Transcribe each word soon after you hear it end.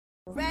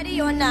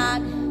Ready or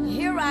not,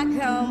 here I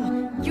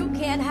come, you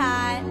can't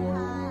hide.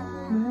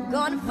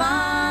 Gonna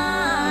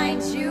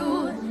find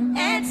you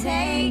and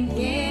take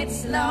it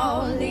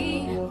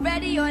slowly.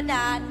 Ready or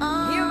not,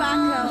 here I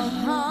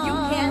come, you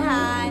can't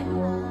hide.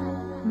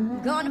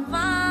 Gonna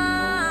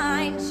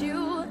find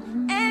you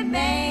and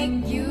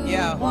make you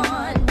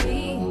want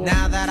me.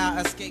 Now that I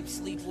escape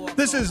sleepwalk.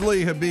 This is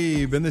Lee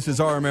Habib, and this is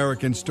Our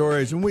American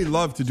Stories, and we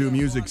love to do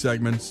music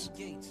segments.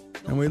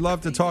 And we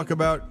love to talk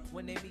about,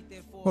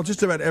 well,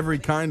 just about every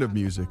kind of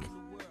music.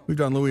 We've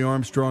done Louis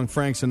Armstrong,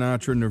 Frank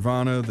Sinatra,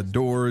 Nirvana, The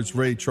Doors,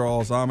 Ray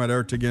Charles, Ahmet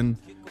Ertegun.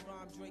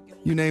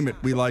 You name it,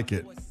 we like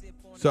it.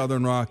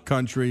 Southern rock,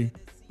 country,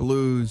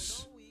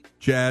 blues,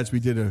 jazz. We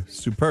did a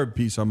superb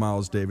piece on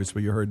Miles Davis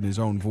where you heard in his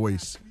own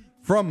voice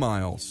from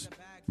Miles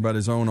about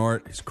his own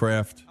art, his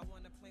craft.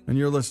 And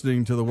you're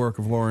listening to the work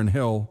of Lauryn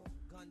Hill.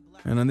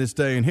 And on this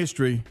day in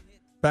history,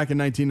 back in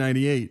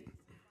 1998,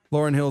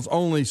 Lauryn Hill's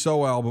only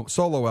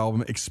solo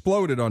album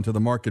exploded onto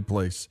the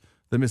marketplace.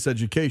 The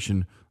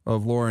Miseducation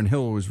of Lauryn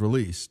Hill was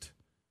released.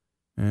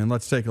 And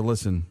let's take a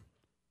listen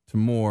to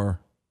more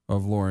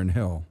of Lauryn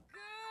Hill.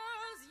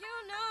 Girls,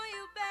 you know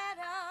you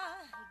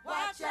better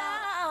watch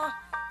out.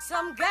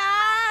 Some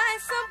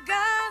guys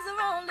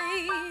are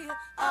only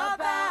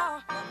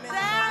about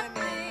that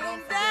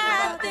thing,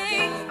 that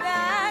thing,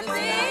 that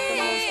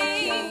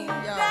thing,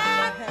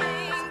 that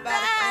thing,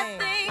 that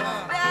thing,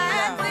 that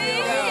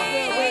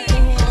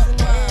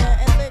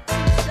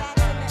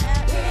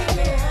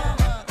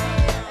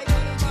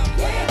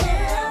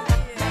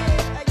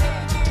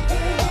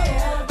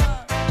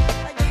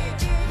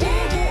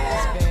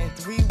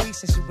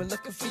Since you were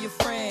looking for your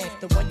friend,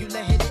 the one you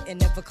let hit it and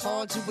never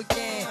called you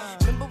again.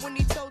 Remember when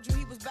he told you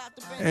he was about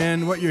to...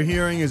 And what you're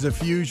hearing is a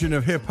fusion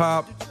of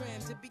hip-hop,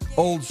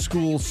 old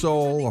school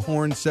soul, a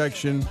horn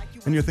section,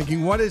 and you're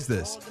thinking, what is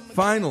this?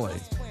 Finally,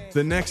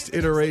 the next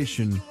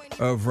iteration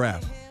of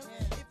rap.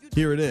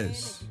 Here it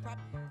is,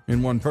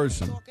 in one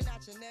person.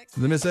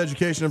 The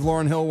Miseducation of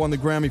Lauryn Hill won the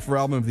Grammy for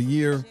Album of the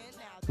Year.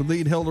 The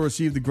lead Hill to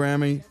receive the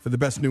Grammy for the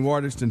Best New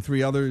Artist and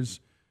 3 others,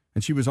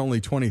 and she was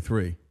only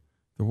 23.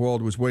 The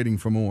world was waiting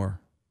for more.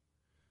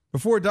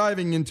 Before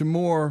diving into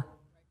more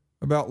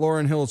about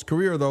Lauryn Hill's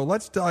career, though,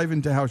 let's dive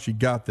into how she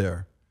got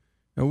there.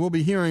 And we'll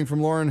be hearing from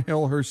Lauryn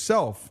Hill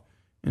herself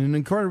in an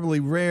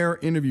incredibly rare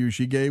interview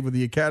she gave with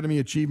the Academy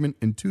Achievement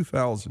in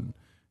 2000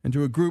 and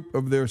to a group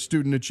of their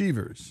student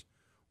achievers.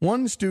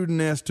 One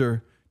student asked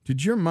her,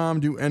 "Did your mom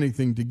do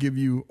anything to give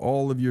you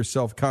all of your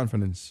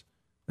self-confidence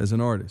as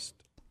an artist?"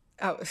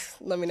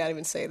 Let me not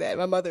even say that.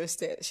 My mother is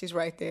there. She's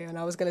right there. And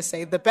I was going to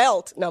say the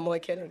belt. No, I'm only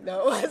kidding.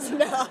 No,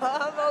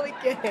 I'm only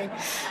kidding.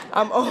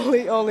 I'm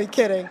only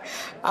kidding.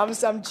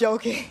 I'm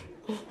joking.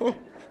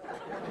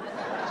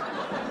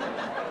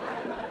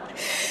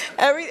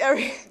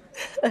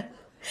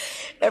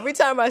 Every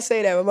time I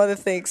say that, my mother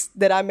thinks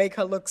that I make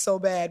her look so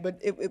bad.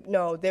 But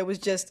no, there was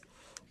just,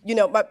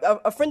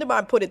 a friend of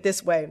mine put it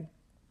this way.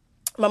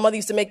 My mother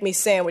used to make me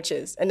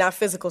sandwiches, and not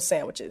physical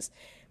sandwiches.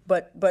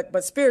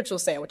 But spiritual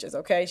sandwiches,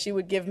 okay? She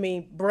would give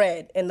me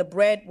bread, and the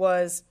bread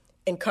was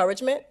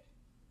encouragement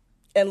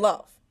and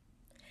love.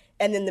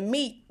 And then the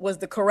meat was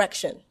the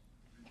correction,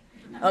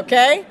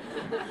 okay?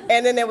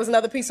 And then there was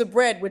another piece of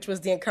bread, which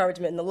was the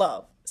encouragement and the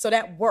love. So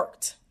that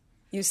worked,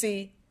 you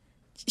see?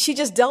 She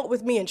just dealt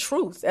with me in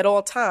truth at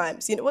all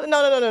times.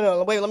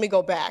 No. Wait, let me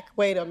go back.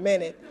 Wait a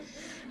minute.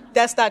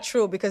 That's not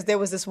true, because there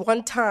was this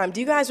one time.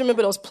 Do you guys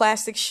remember those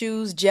plastic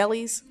shoes,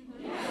 jellies?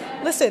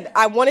 Listen,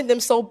 I wanted them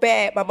so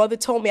bad, my mother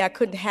told me I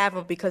couldn't have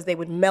them because they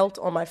would melt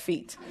on my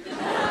feet.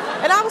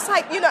 And I was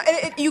like,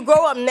 you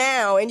grow up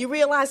now and you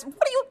realize, what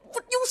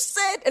you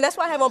said? And that's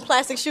why I have on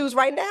plastic shoes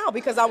right now,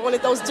 because I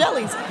wanted those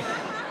jellies.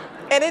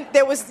 And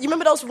you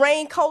remember those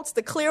raincoats,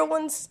 the clear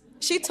ones?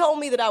 She told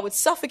me that I would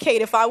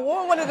suffocate if I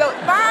wore one of those.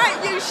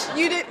 Right,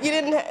 you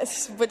didn't,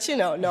 but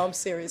no, I'm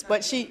serious.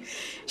 But she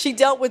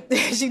dealt with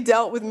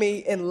me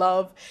in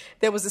love.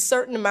 There was a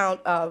certain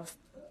amount of,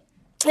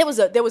 there was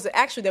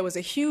a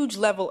huge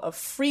level of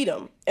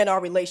freedom in our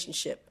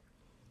relationship,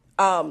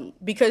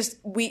 because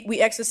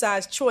we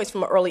exercised choice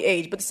from an early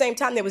age. But at the same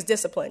time, there was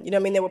discipline.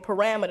 There were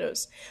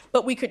parameters,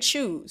 but we could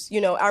choose.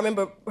 I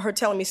remember her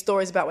telling me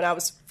stories about when I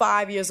was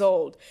 5 years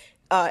old.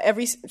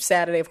 Every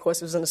Saturday, of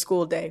course, it was on a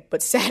school day,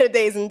 but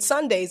Saturdays and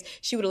Sundays,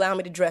 she would allow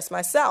me to dress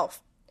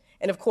myself.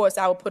 And of course,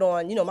 I would put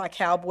on, my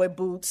cowboy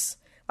boots,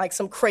 like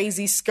some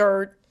crazy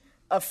skirt,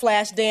 a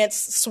flash dance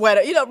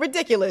sweater,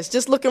 ridiculous,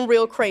 just looking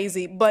real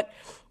crazy. But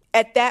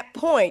at that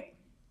point,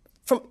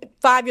 from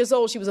 5 years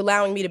old, she was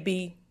allowing me to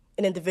be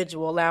an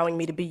individual, allowing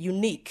me to be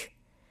unique.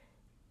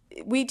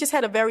 We just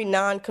had a very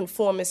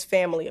nonconformist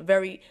family, a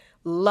very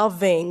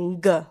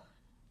loving.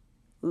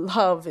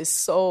 Love is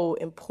so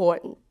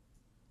important.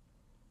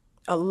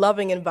 A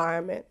loving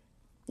environment.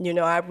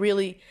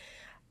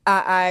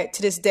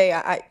 To this day,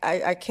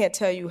 I can't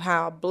tell you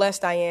how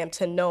blessed I am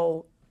to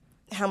know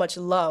how much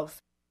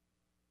love.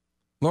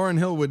 Lauryn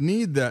Hill would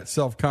need that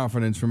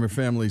self-confidence from her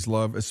family's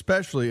love,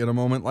 especially at a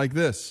moment like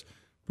this,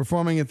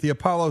 performing at the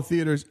Apollo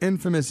Theater's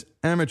infamous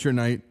Amateur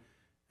Night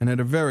and at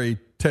a very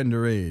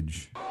tender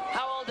age.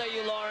 How old are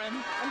you,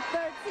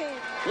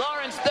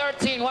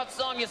 sing. What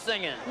song you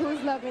singing?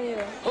 Who's Loving You?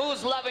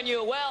 Who's Loving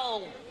You?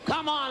 Well,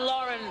 come on,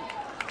 Lauren.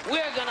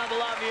 We're gonna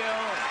love you.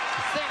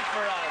 Sing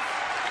for us.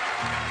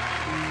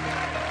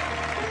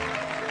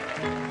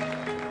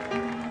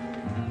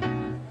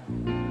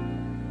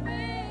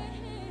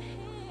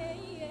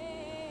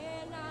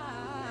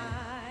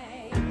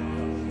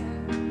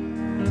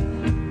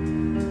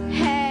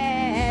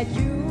 Had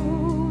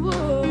you,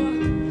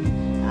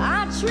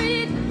 I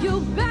treat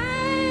you bad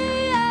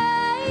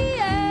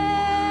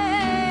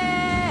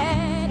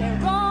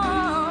and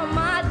wrong,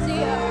 my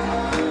dear.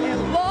 And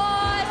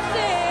boy,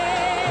 since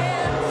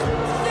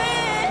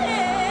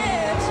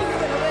you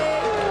went away,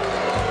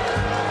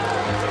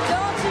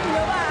 don't you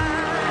know I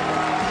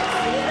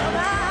sit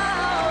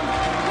around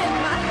with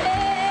my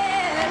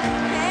head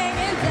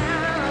hanging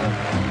down,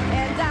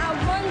 and I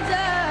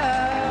wonder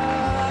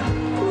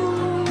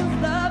who's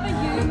loving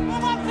you.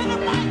 Come on to the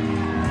mic.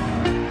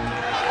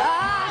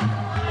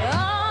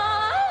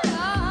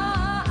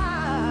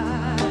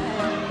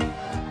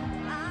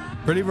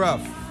 Pretty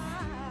rough.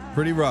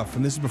 Pretty rough.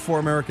 And this is before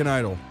American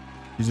Idol.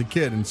 He's a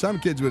kid, and some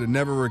kids would have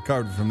never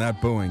recovered from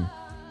that booing.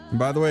 And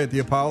by the way, at the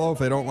Apollo, if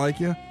they don't like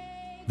you,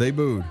 they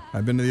booed.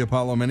 I've been to the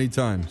Apollo many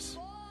times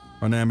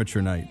on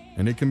amateur night,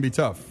 and it can be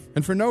tough.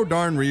 And for no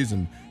darn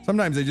reason.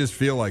 Sometimes they just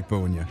feel like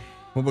booing you.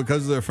 Well,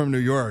 because they're from New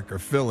York or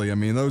Philly. I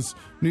mean, those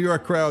New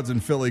York crowds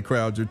and Philly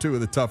crowds are two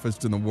of the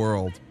toughest in the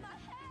world.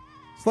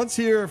 So let's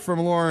hear from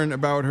Lauryn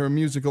about her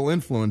musical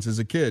influence as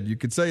a kid. You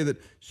could say that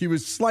she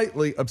was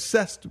slightly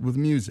obsessed with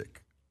music.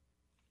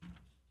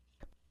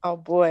 Oh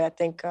boy, I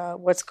think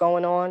What's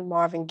Going On,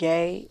 Marvin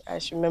Gaye. I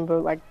just remember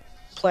like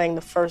playing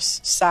the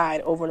first side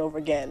over and over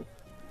again.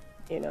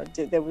 You know,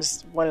 there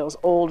was one of those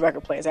old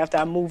record players. After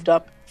I moved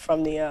up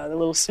from the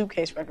little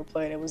suitcase record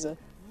player, there was a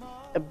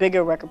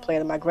bigger record player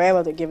that my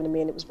grandmother had given to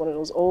me, and it was one of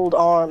those old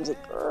Arms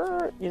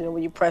that, you know,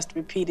 when you pressed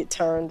repeat, it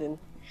turned and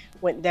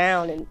went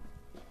down. And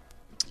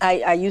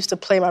I used to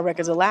play my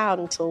records aloud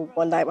until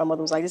one night my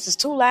mother was like, "This is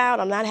too loud,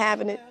 I'm not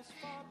having it."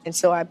 And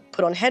so I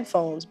put on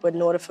headphones, but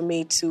in order for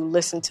me to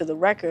listen to the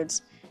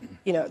records,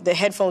 you know, the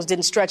headphones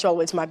didn't stretch all the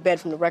way to my bed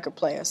from the record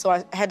player. So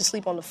I had to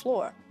sleep on the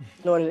floor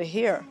in order to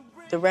hear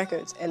the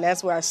records. And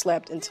that's where I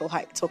slept until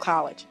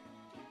college.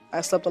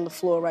 I slept on the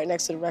floor right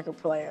next to the record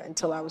player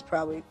until I was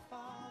probably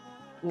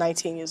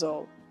 19 years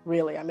old,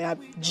 really. I mean, I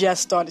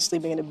just started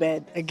sleeping in the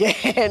bed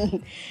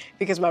again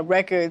because my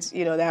records,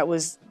 you know, that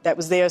was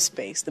their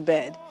space, the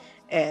bed.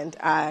 And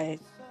I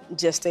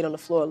just stayed on the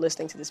floor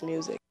listening to this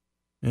music.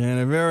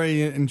 And a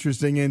very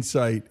interesting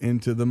insight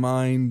into the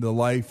mind, the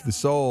life, the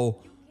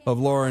soul of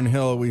Lauryn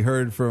Hill. We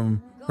heard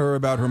from her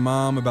about her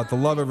mom, about the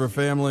love of her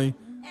family.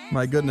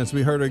 My goodness,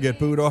 we heard her get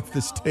booed off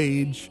the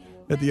stage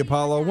at the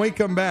Apollo. When we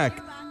come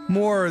back,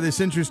 more of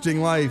this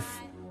interesting life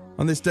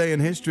on this day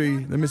in history.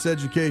 The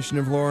miseducation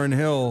of Lauryn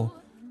Hill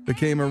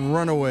became a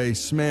runaway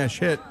smash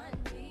hit.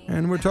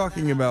 And we're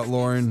talking about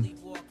Lauryn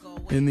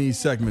in these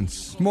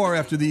segments. More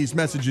after these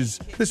messages.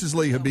 This is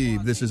Lee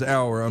Habib. This is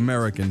Our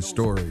American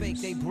Stories.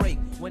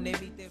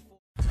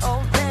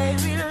 Oh,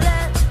 baby,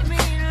 let me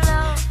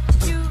love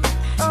you.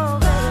 Oh,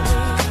 baby.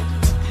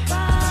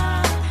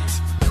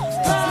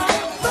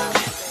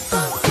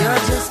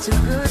 You're just too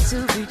good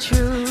to be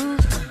true.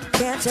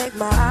 Can't take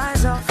my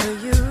eyes off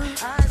of you.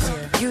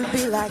 You'd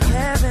be like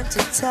heaven to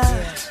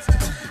touch.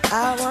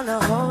 I wanna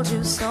hold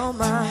you so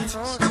much.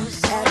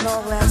 At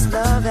long last,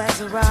 love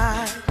has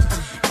arrived.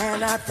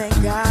 And I thank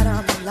God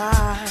I'm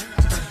alive.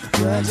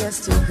 You're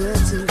just too good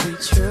to be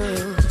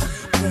true.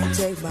 Can't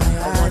take my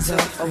eyes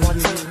off of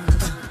you.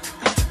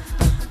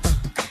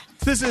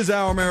 This is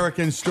Our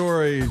American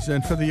Stories,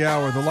 and for the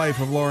hour, the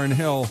life of Lauryn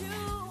Hill.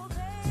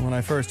 When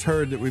I first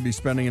heard that we'd be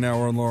spending an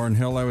hour on Lauryn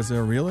Hill, I was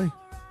there, really?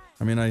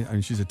 I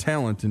mean, she's a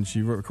talent, and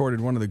she recorded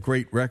one of the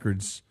great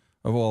records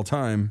of all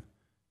time.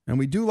 And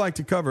we do like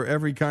to cover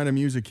every kind of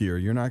music here.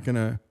 You're not going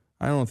to,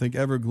 I don't think,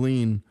 ever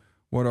glean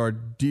what our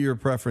dear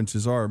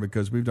preferences are,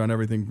 because we've done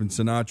everything from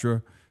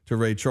Sinatra to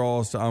Ray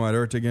Charles to Ahmet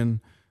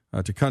Ertegun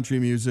to country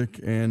music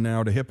and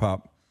now to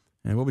hip-hop.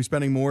 And we'll be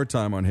spending more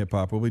time on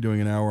hip-hop. We'll be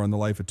doing an hour on the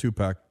life of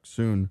Tupac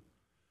soon.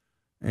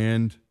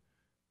 And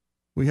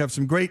we have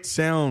some great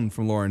sound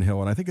from Lauryn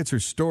Hill, and I think it's her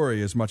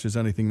story as much as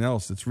anything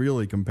else that's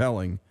really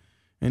compelling.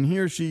 And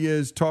here she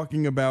is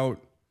talking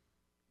about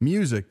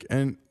music,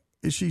 and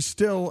is she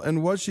still,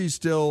 and was she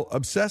still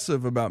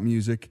obsessive about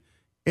music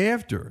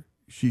after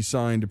she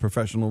signed a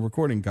professional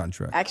recording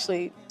contract?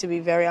 Actually, to be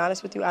very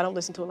honest with you, I don't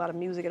listen to a lot of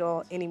music at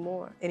all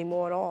anymore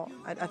at all.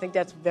 I think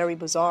that's very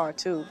bizarre,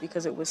 too,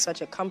 because it was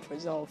such a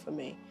comfort zone for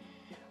me.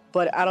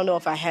 But I don't know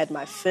if I had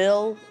my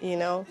fill, you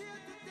know,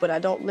 but I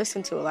don't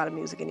listen to a lot of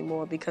music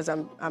anymore because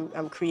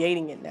I'm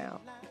creating it now.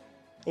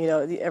 You know,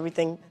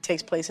 everything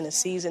takes place in a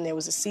season. There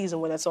was a season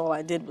where that's all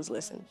I did was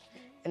listen.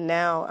 And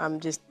now I'm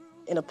just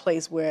in a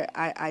place where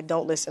I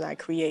don't listen, I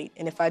create.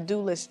 And if I do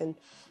listen,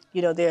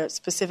 you know, there are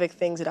specific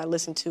things that I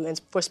listen to, and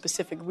for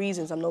specific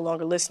reasons. I'm no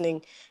longer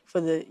listening for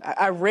the,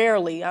 I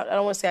rarely, I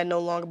don't want to say I no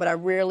longer, but I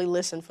rarely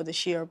listen for the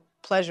sheer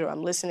pleasure.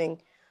 I'm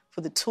listening for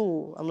the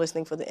tool. I'm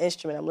listening for the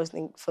instrument. I'm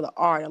listening for the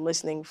art. I'm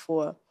listening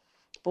for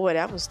boy,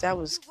 that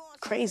was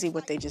crazy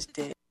what they just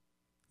did.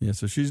 Yeah,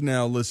 so she's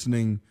now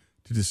listening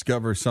to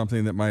discover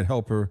something that might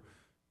help her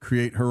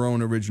create her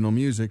own original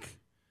music.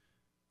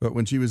 But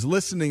when she was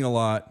listening a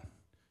lot,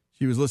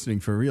 she was listening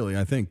for really,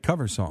 I think,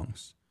 cover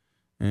songs.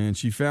 And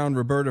she found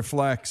Roberta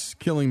Flack's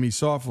Killing Me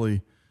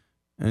Softly,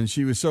 and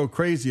she was so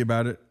crazy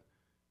about it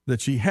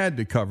that she had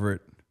to cover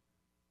it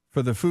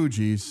for the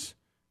Fugees.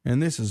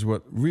 And this is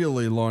what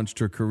really launched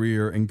her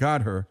career and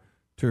got her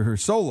to her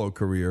solo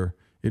career.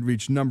 It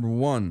reached number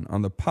 1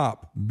 on the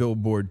pop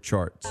Billboard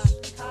charts.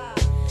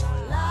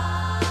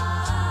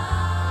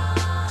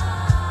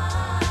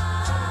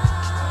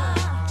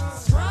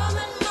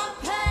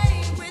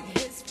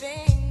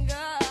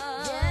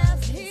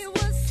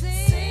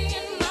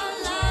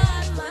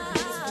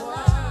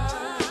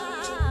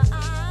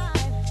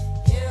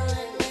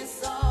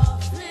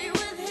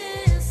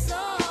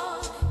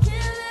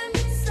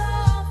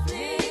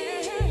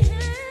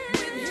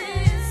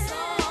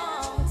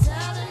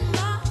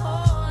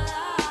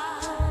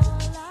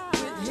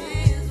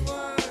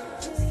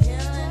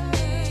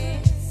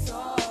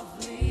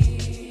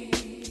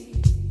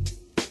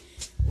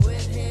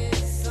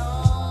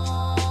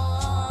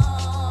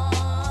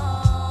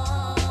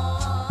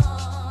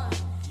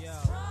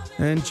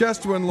 And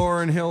just when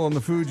Lauryn Hill and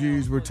the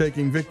Fugees were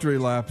taking victory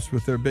laps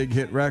with their big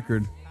hit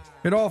record,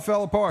 it all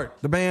fell apart.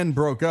 The band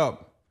broke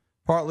up,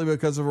 partly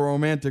because of a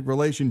romantic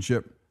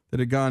relationship that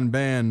had gone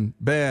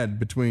bad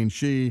between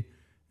she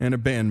and a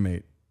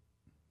bandmate.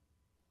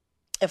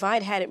 If I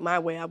had had it my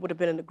way, I would have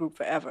been in the group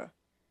forever.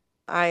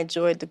 I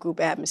enjoyed the group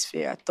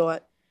atmosphere. I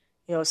thought,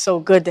 it's so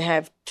good to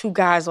have 2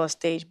 guys on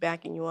stage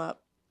backing you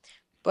up.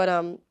 But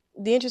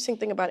the interesting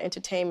thing about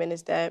entertainment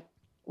is that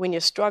when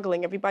you're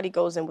struggling, everybody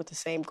goes in with the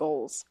same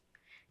goals.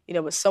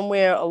 But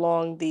somewhere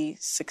along the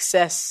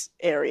success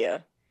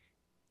area,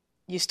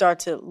 you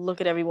start to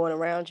look at everyone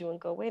around you and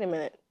go, wait a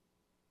minute,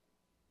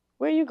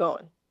 where are you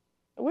going?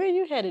 Where are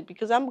you headed?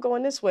 Because I'm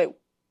going this way.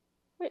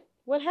 Wait,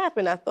 what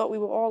happened? I thought we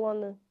were all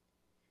on the...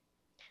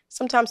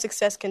 Sometimes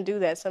success can do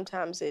that.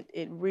 Sometimes it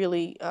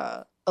really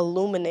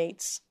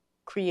illuminates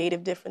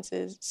creative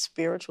differences,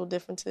 spiritual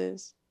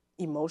differences,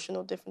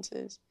 emotional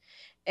differences.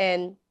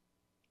 And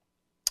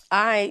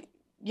I...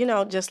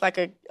 just like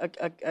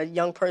a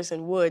young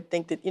person would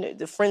think that,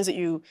 the friends that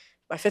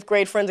my 5th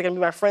grade friends are going to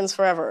be my friends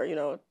forever,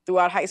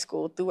 throughout high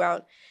school,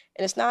 and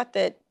it's not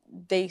that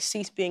they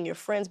cease being your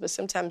friends, but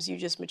sometimes you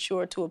just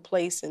mature to a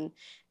place and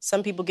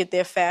some people get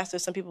there faster,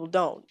 some people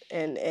don't.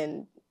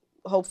 And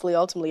hopefully,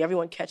 ultimately,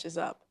 everyone catches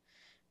up.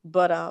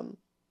 But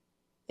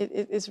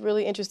it's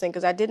really interesting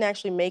because I didn't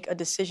actually make a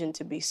decision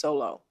to be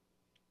solo.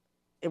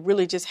 It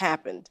really just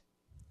happened.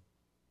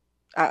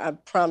 I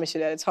promise you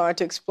that. It's hard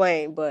to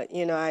explain, but,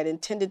 I'd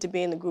intended to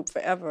be in the group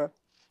forever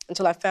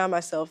until I found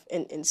myself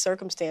in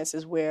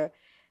circumstances where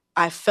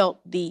I felt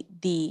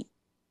the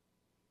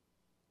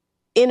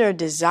inner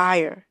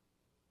desire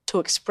to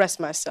express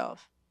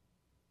myself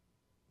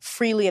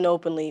freely and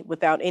openly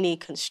without any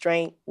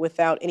constraint,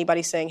 without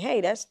anybody saying,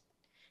 hey,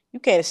 you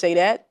can't say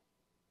that.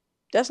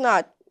 That's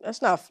not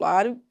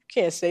fly. You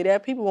can't say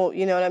that. People won't,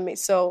 you know what I mean?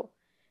 So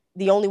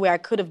the only way I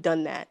could have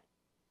done that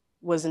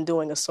was in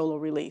doing a solo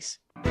release.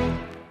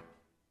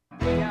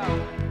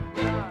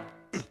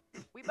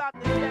 We about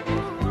to set this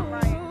one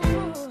right.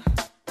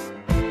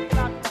 We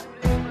about to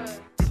do this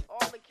for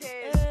all the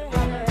kids, the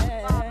mothers,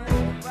 the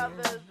fathers, the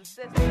brothers, the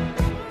sisters.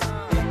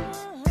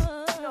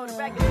 The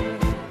back of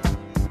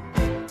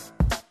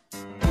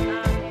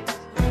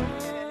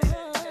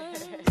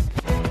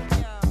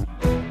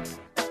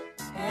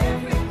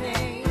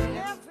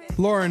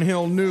Lauryn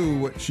Hill knew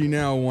what she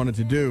now wanted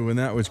to do, and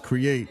that was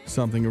create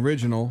something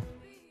original,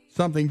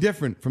 something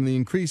different from the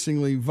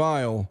increasingly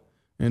vile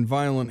and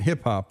violent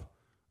hip-hop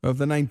of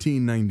the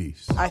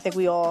 1990s. I think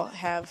we all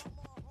have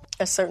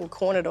a certain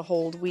corner to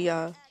hold.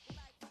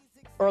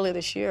 Earlier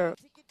this year,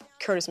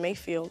 Curtis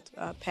Mayfield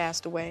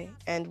passed away,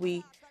 and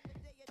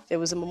there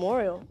was a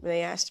memorial.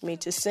 They asked me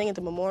to sing at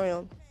the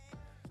memorial,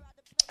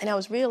 and I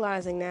was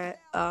realizing that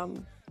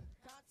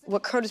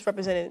what Curtis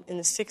represented in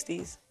the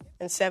 60s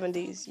and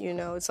 70s,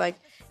 it's like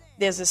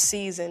there's a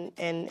season,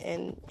 and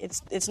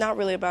it's not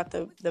really about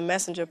the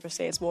messenger per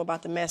se, it's more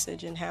about the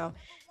message and how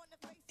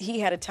he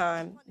had a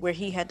time where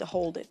he had to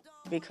hold it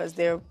because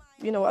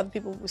other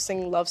people were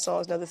singing love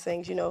songs and other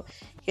things. He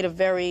had a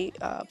very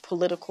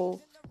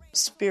political,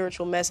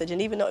 spiritual message,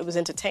 and even though it was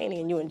entertaining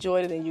and you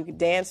enjoyed it and you could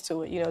dance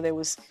to it,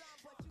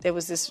 there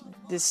was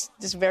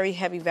this very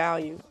heavy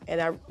value. And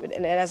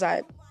as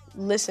I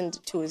listened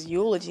to his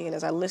eulogy and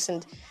as I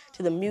listened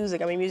to the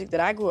music that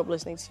I grew up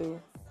listening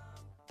to,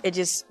 it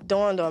just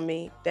dawned on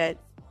me that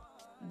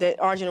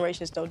our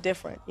generation is no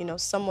different.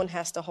 Someone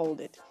has to hold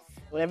it.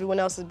 When everyone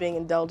else is being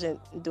indulgent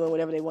and doing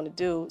whatever they want to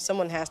do,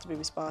 someone has to be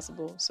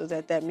responsible so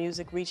that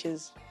music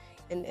reaches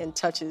and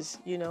touches,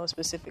 a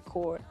specific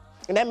chord.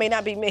 And that may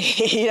not be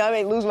me. I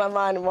may lose my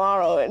mind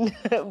tomorrow,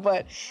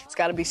 but it's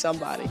got to be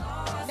somebody.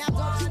 Now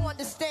don't you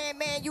understand,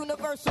 man,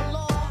 universal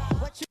law?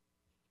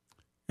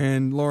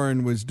 And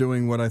Lauryn was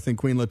doing what I think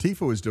Queen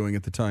Latifah was doing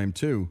at the time,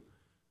 too,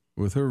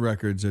 with her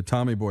records,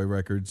 Tommy Boy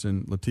Records,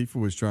 and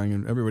Latifah was trying,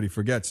 and everybody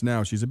forgets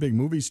now she's a big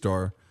movie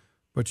star,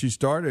 but she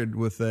started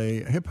with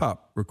a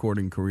hip-hop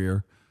recording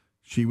career.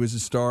 She was a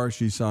star.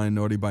 She signed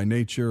Naughty by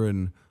Nature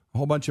and a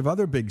whole bunch of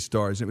other big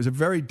stars. It was a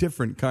very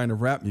different kind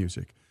of rap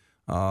music.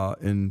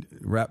 And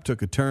rap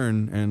took a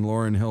turn, and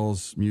Lauryn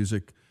Hill's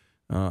music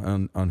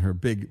on her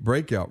big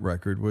breakout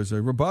record was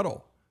a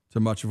rebuttal to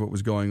much of what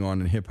was going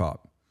on in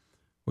hip-hop.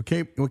 What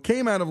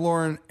came out of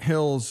Lauryn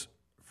Hill's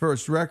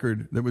first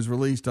record that was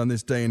released on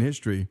this day in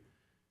history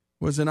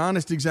was an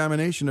honest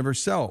examination of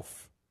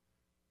herself.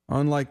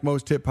 Unlike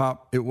most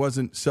hip-hop, it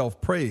wasn't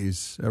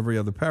self-praise every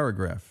other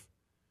paragraph.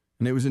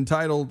 And it was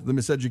entitled The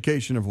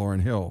Miseducation of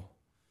Lauryn Hill,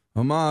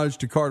 homage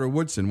to Carter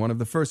Woodson, one of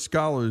the first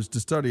scholars to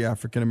study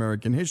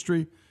African-American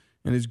history,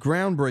 and his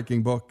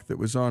groundbreaking book that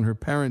was on her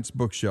parents'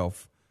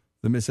 bookshelf,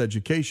 The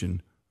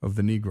Miseducation of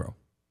the Negro.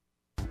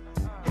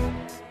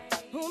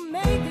 Who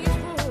made these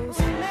rules?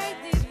 Who made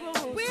these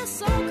rules? We're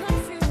so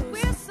confused.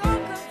 We're so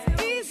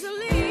confused.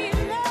 Easily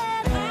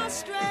led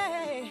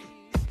astray.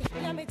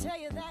 Let me tell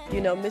you that. You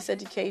know,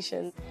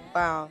 miseducation,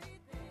 wow.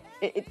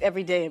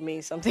 Every day it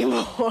means something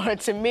more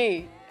to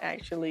me,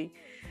 actually.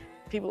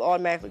 People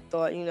automatically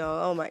thought,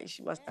 oh my,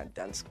 she must not have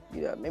done,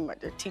 maybe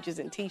their teachers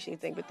didn't teach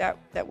anything, but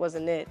that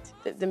wasn't it.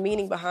 The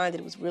meaning behind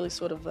it was really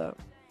sort of a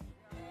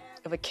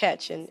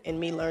catch in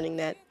me learning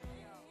that,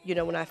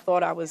 when I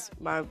thought I was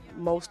my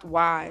most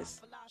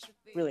wise,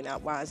 really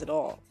not wise at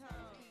all.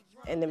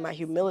 And in my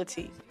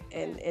humility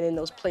and in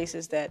those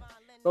places that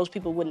most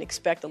people wouldn't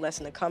expect a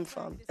lesson to come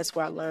from. That's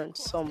where I learned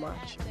so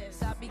much.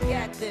 I be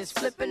at this,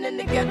 flipping in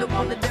the ghetto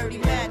on the dirty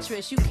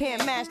mattress. You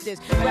can't match this.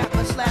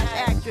 Rapper /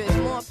 actress,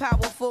 more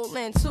powerful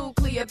than two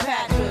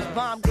Cleopatras.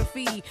 Bomb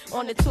graffiti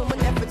on the tomb of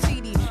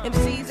Nefertiti.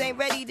 MCs ain't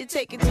ready to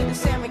take it to the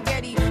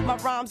Serengeti. My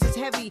rhymes is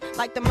heavy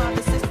like the mind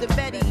of Sister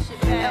Betty.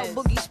 L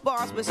Boogie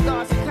spars with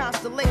stars and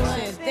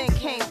constellations. Then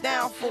came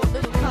down for a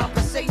little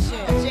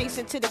conversation.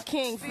 Adjacent to the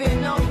king, fear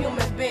no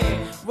human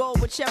being. Roll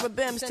with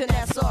cherubims to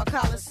Nassau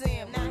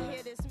Coliseum. Now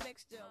hear this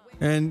mixture.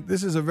 And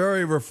this is a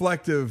very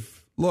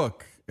reflective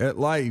look at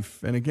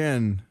life. And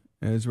again,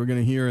 as we're going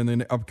to hear in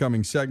the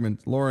upcoming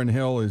segment, Lauryn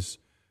Hill is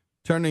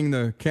turning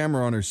the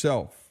camera on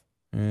herself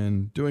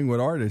and doing what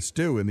artists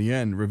do in the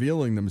end,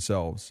 revealing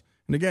themselves.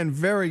 And again,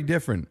 very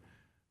different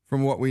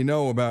from what we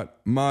know about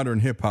modern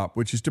hip-hop,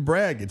 which is to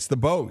brag. It's the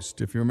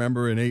boast. If you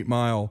remember in 8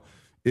 Mile,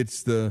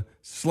 it's the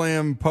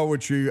slam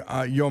poetry,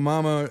 your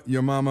mama,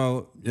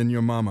 and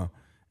your mama.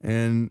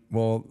 And,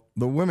 well,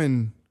 the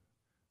women,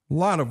 a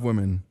lot of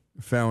women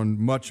found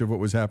much of what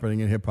was happening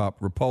in hip-hop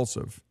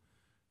repulsive.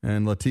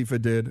 And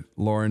Latifah did,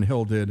 Lauryn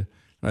Hill did,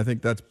 and I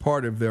think that's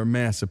part of their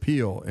mass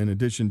appeal in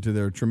addition to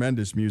their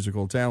tremendous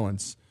musical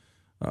talents.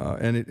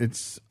 And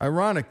it's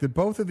ironic that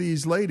both of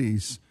these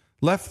ladies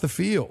left the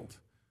field.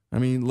 I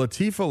mean,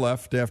 Latifah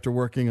left after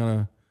working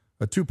on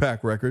a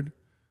Tupac record.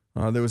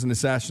 There was an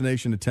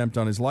assassination attempt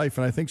on his life,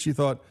 and I think she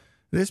thought,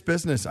 this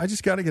business, I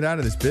just got to get out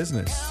of this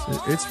business.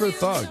 It's for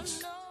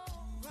thugs.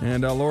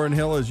 And Lauryn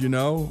Hill, as you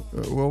know,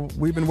 well,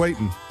 we've been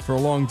waiting for a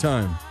long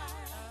time.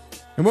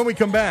 And when we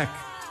come back,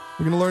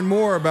 we're going to learn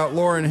more about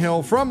Lauryn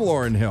Hill from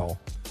Lauryn Hill.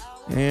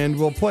 And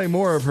we'll play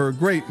more of her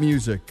great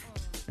music.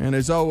 And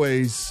as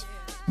always,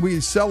 we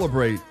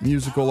celebrate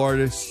musical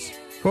artists.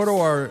 Go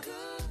to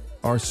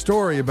our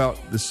story about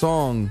the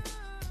song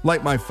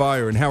Light My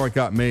Fire and how it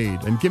got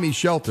made. And Gimme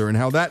Shelter and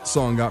how that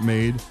song got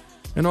made.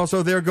 And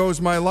also There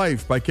Goes My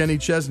Life by Kenny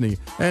Chesney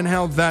and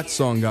how that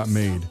song got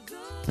made.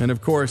 And,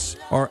 of course,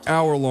 our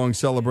hour-long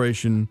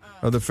celebration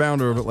of the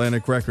founder of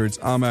Atlantic Records,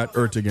 Ahmet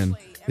Ertegun.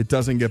 It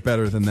doesn't get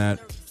better than that.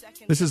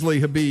 This is Lee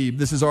Habib.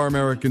 This is Our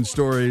American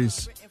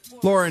Stories.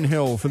 Lauryn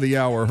Hill for the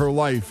hour. Her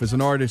life as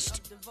an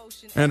artist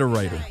and a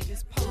writer.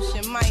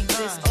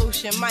 This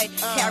ocean might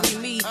carry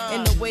me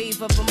in the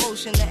wave of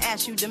emotion to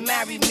ask you to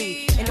marry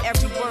me. And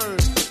every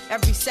word,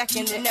 every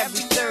second and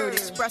every third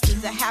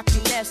expresses a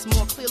happiness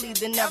more clearly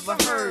than ever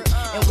heard.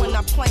 And when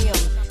I play them,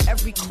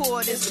 every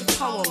chord is a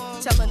poem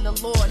telling the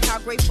Lord how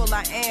grateful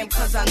I am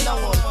cause I know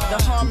him.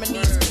 The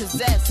harmonies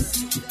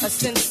possess a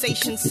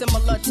sensation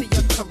similar to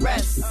your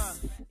caress.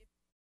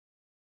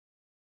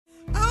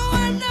 Oh,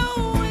 I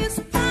know it's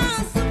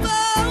possible.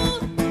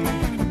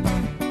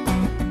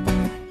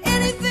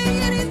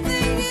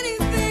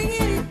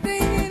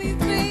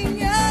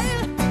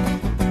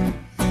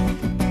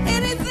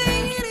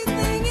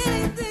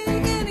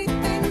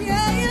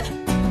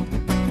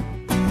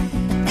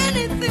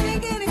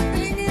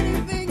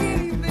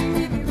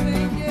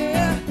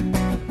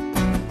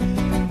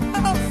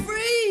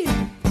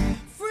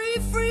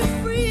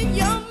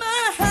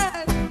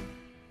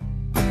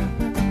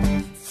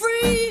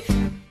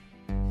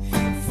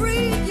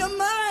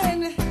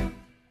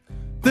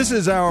 This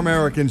is Our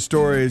American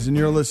Stories, and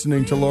you're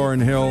listening to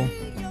Lauryn Hill.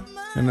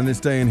 And on this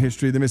day in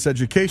history, The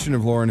Miseducation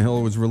of Lauryn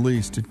Hill was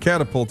released. It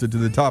catapulted to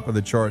the top of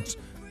the charts,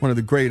 one of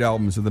the great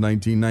albums of the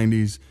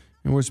 1990s.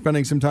 And we're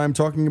spending some time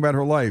talking about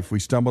her life. We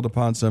stumbled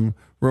upon some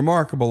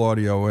remarkable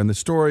audio and the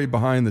story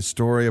behind the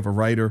story of a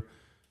writer,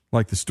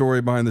 like the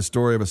story behind the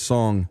story of a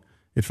song.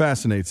 It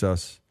fascinates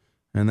us.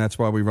 And that's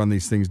why we run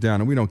these things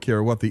down. And we don't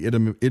care what the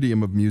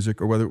idiom of music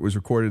or whether it was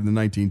recorded in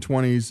the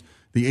 1920s,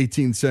 the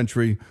 18th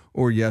century,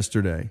 or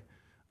yesterday.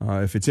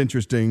 If it's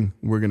interesting,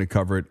 we're going to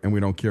cover it, and we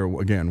don't care,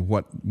 again,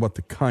 what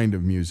the kind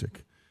of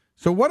music.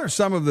 So what are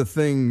some of the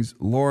things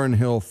Lauryn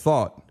Hill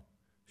thought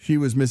she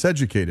was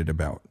miseducated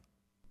about?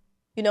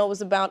 You know, it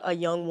was about a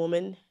young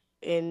woman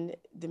in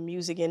the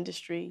music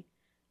industry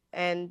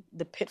and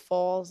the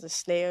pitfalls, the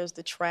snares,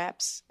 the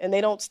traps, and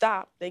they don't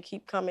stop. They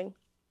keep coming.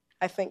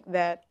 I think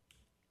that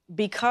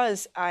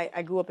because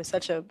I grew up in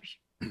such a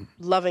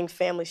loving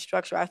family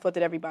structure, I thought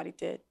that everybody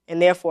did.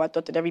 And therefore, I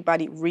thought that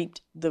everybody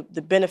reaped the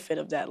benefit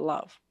of that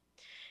love.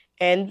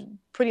 And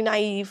pretty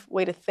naive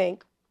way to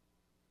think.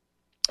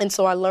 And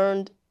so I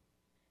learned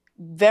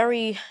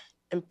very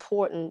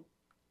important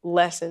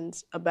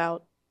lessons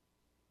about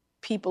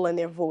people and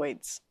their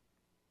voids.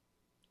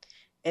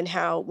 And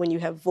how when you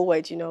have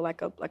voids, you know,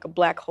 like a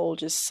black hole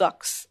just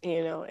sucks,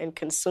 you know, and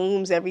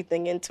consumes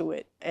everything into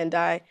it. And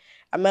I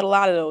met a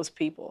lot of those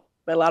people.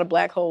 Met a lot of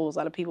black holes, a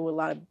lot of people with a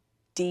lot of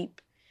deep,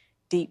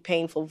 deep,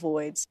 painful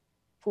voids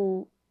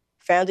who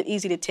found it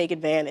easy to take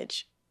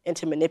advantage and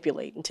to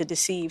manipulate and to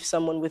deceive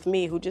someone with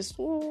me who just,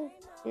 you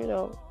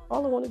know,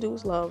 all I want to do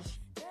is love.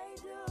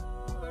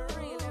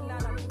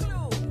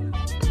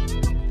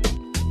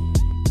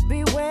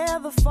 Beware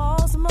the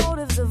false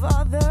motives of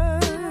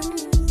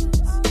others.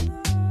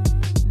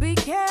 Be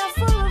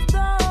careful of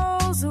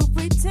those who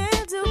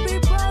pretend to be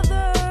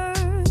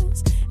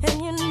brothers.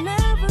 And you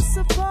never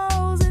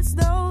suppose it's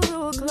those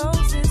who are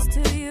closest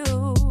to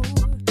you.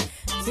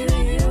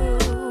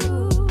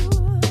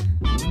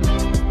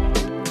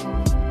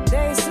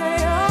 They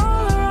say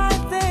all the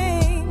right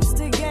things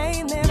to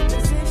gain their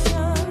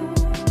position.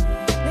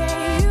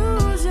 They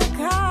use your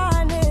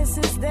kindness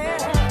as their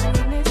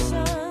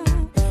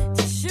ammunition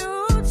to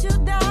shoot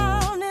you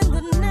down in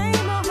the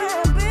name of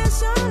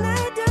ambition.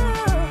 They do.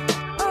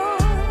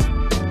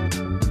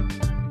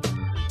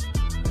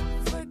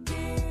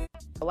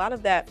 A lot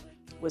of that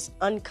was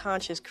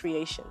unconscious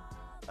creation,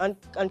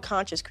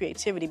 unconscious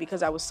creativity,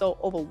 because I was so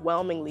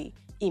overwhelmingly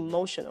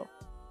emotional.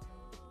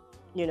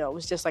 You know, it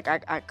was just like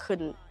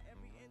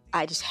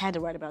I just had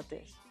to write about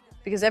this.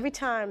 Because every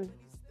time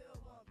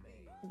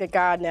that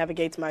God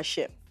navigates my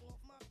ship,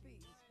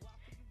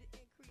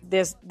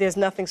 there's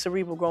nothing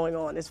cerebral going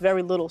on. There's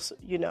very little,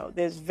 you know,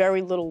 there's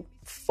very little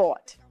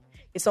thought.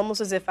 It's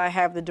almost as if I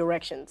have the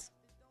directions.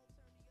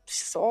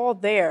 It's all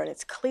there and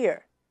it's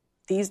clear.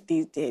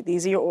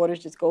 These are your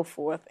orders, just go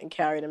forth and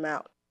carry them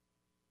out.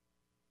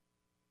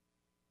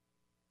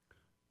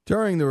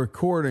 During the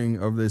recording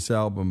of this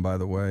album, by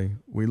the way,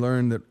 we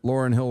learned that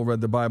Lauryn Hill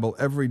read the Bible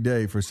every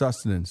day for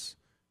sustenance.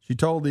 She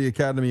told the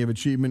Academy of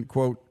Achievement,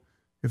 quote,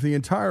 "If the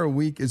entire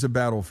week is a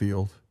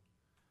battlefield,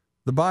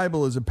 the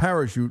Bible is a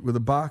parachute with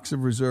a box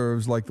of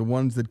reserves like the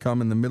ones that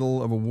come in the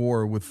middle of a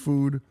war with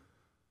food,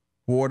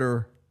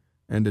 water,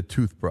 and a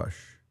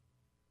toothbrush."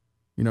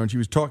 You know, and she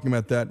was talking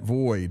about that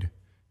void.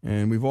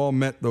 And we've all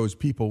met those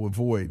people with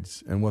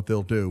voids and what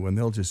they'll do, and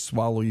they'll just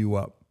swallow you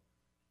up.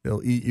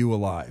 They'll eat you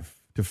alive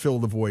to fill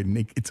the void. And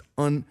it's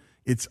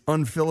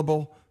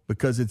unfillable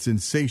because it's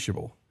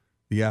insatiable,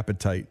 the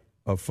appetite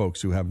of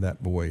folks who have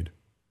that void.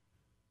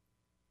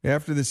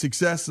 After the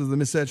success of the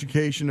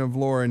miseducation of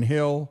Lauryn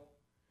Hill,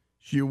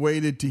 she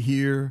awaited to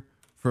hear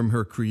from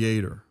her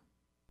creator.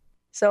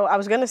 So I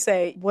was going to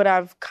say, what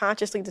I've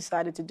consciously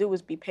decided to do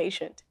is be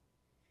patient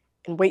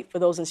and wait for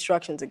those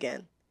instructions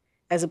again,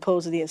 as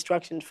opposed to the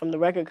instructions from the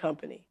record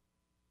company.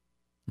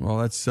 Well,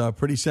 that's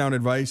pretty sound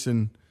advice,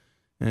 and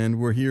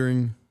we're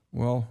hearing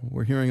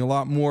a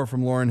lot more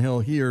from Lauryn Hill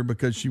here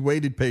because she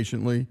waited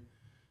patiently.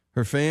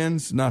 Her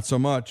fans, not so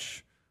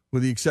much.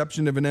 With the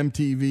exception of an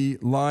MTV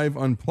Live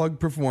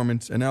Unplugged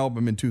performance and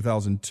album in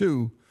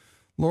 2002,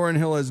 Lauryn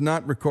Hill has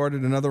not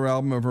recorded another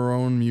album of her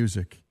own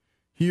music.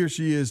 Here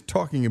she is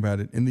talking about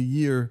it in the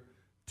year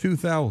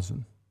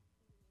 2000.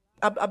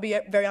 I'll be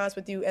very honest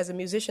with you, as a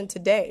musician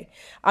today,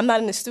 I'm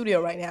not in the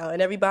studio right now,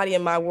 and everybody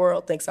in my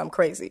world thinks I'm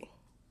crazy.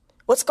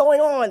 What's going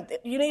on?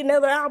 You need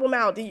another album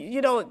out. You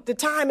know, the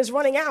time is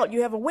running out.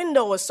 You have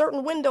a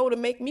certain window to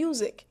make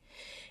music.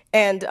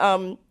 And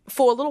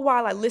for a little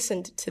while, I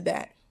listened to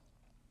that.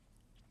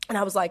 And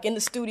I was like in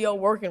the studio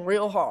working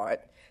real hard,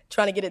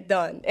 trying to get it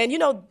done. And, you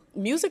know,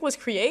 music was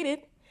created.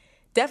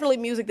 Definitely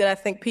music that I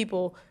think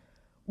people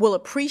will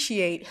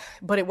appreciate,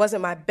 but it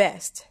wasn't my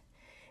best.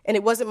 And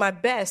it wasn't my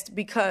best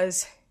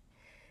because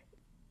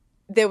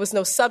there was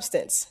no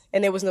substance.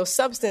 And there was no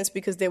substance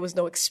because there was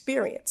no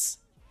experience.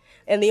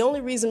 And the only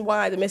reason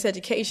why The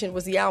Miseducation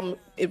was the album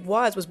it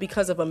was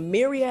because of a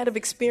myriad of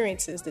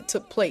experiences that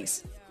took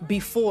place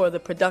before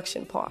the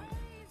production part,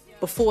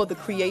 before the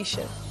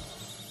creation.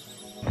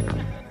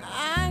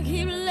 I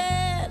keep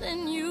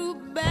letting you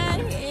back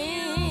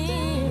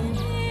in.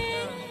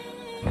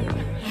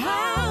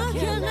 How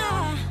can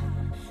I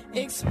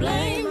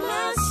explain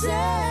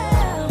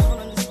myself?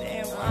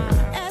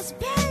 As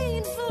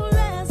painful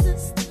as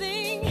this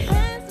thing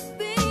has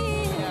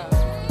been,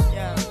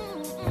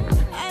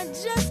 I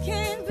just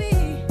can't be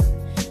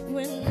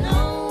when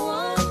no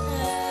one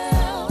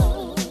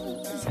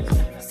else.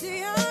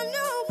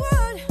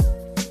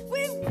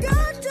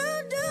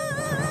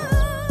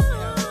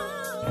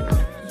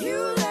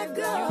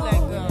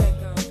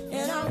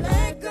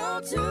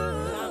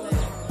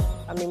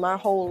 my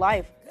whole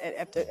life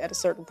at a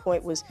certain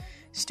point was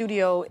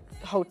studio,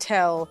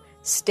 hotel,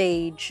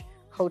 stage,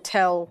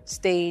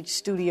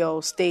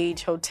 studio,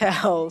 stage,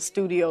 hotel,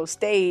 studio,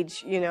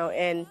 stage,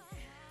 and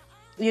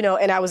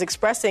I was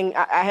expressing,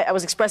 I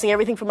was expressing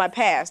everything from my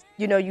past.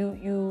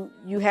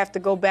 You have to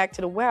go back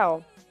to the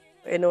well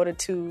in order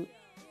to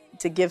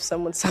give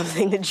someone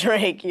something to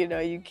drink.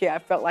 I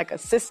felt like a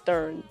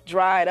cistern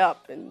dried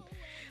up and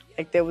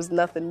like there was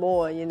nothing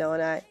more,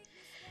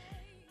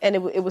 and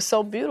it was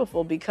so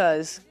beautiful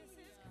because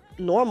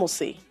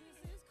normalcy.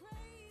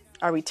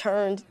 I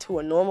returned to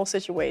a normal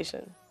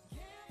situation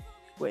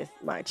with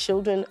my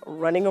children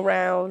running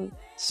around,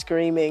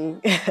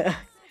 screaming,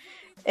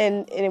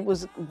 and it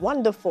was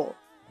wonderful.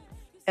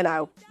 And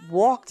I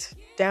walked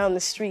down the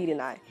street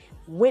and I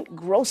went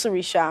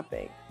grocery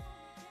shopping,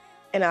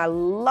 and I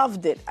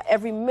loved it.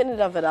 Every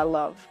minute of it I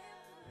love.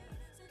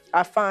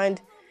 I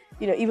find,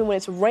 even when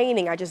it's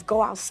raining, I just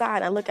go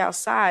outside, I look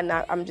outside, and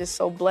I'm just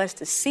so blessed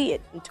to see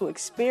it and to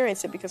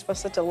experience it, because for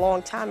such a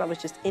long time I was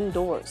just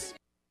indoors.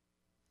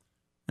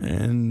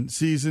 And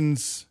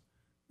Seasons,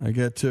 I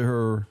get to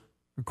her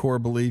core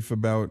belief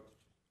about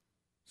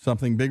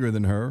something bigger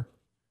than her,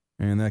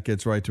 and that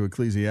gets right to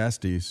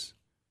Ecclesiastes.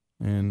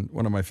 And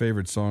one of my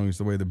favorite songs,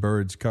 The Way the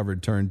Birds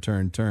Covered Turn,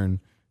 Turn, Turn.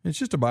 It's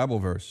just a Bible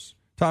verse.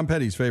 Tom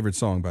Petty's favorite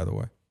song, by the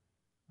way.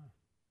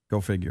 Go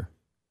figure.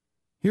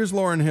 Here's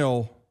Lauryn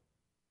Hill,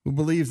 who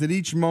believes that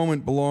each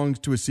moment belongs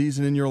to a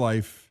season in your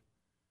life,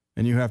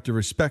 and you have to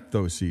respect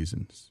those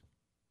seasons.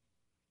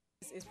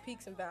 It's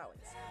peaks and valleys.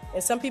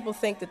 And some people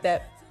think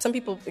some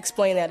people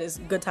explain that as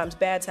good times,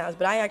 bad times,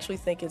 but I actually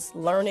think it's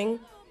learning,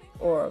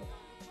 or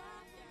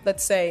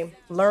let's say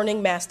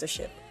learning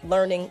mastership,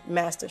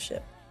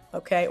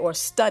 okay? Or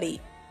study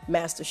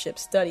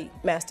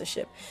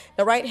mastership.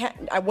 Now,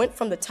 I went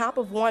from the top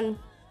of one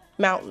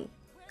mountain.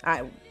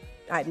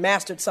 I'd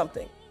mastered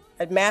something.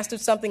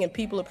 And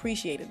people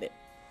appreciated it.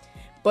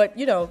 But,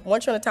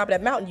 once you're on the top of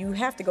that mountain, you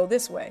have to go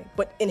this way.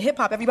 But in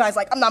hip-hop, everybody's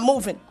like, I'm not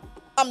moving.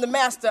 I'm the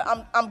master.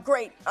 I'm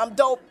great. I'm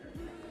dope.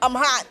 I'm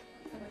hot.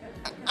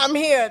 I'm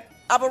here.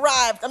 I've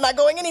arrived. I'm not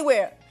going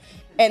anywhere.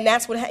 And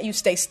that's what you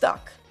stay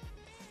stuck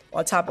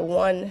on top of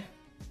one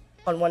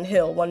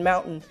hill, one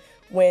mountain,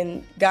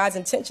 when God's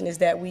intention is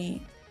that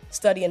we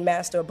study and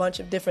master a bunch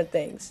of different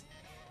things.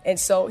 And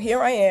so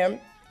here I am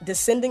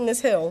descending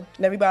this hill,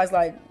 and everybody's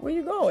like, where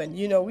you going?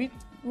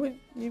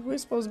 We're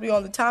supposed to be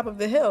on the top of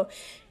the hill.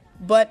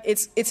 But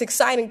it's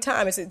exciting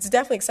time. It's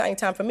definitely exciting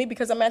time for me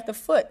because I'm at the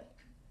foot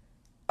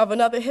of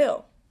another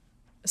hill.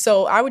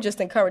 So I would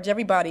just encourage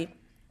everybody,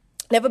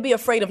 never be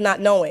afraid of not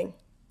knowing.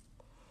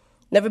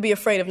 Never be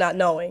afraid of not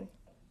knowing.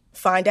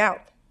 Find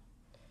out,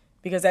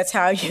 because that's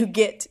how you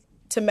get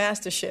to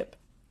mastership.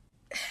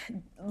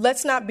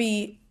 Let's not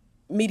be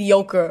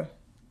mediocre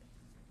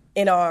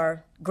in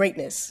our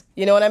greatness.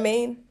 You know what I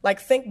mean? Like,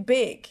 think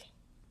big.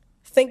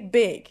 Think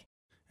big.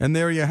 And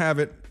there you have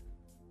it.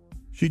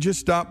 She just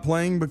stopped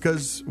playing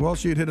because, well,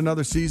 she had hit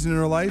another season in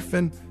her life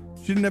and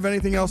she didn't have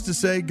anything else to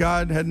say.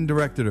 God hadn't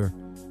directed her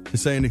to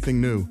say anything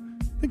new.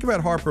 Think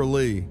about Harper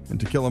Lee and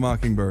To Kill a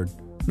Mockingbird.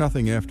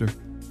 Nothing after.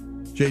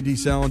 J.D.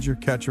 Salinger,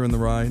 Catcher in the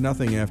Rye.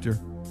 Nothing after.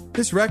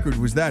 This record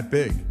was that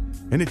big,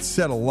 and it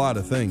said a lot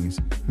of things.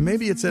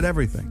 Maybe it said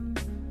everything.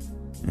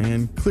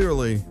 And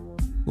clearly,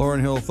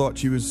 Lauryn Hill thought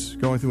she was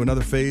going through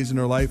another phase in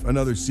her life,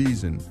 another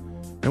season.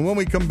 And when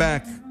we come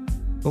back,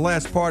 the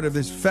last part of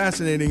this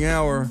fascinating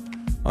hour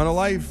on a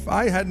life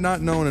I had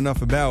not known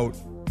enough about,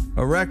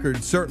 a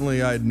record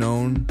certainly I'd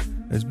known,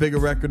 as big a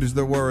record as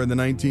there were in the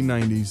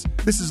 1990s.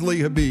 This is Lee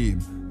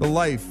Habib, The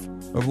Life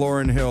of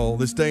Lauryn Hill.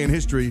 This day in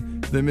history,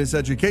 the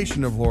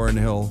miseducation of Lauryn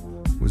Hill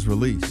was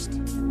released.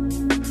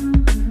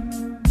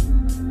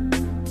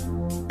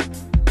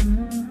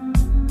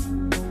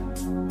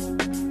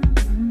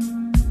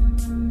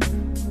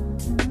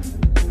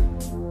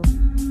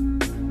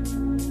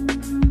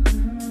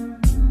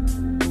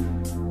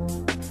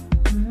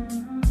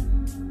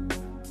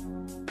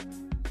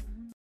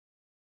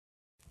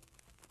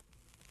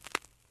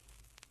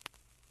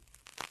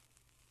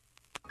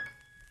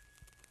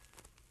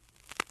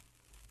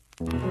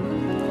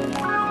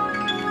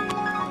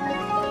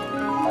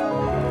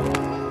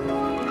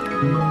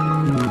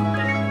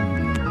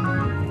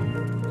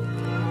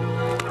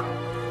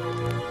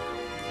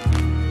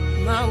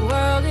 My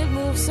world, it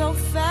moves so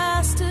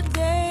fast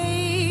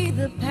today.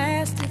 The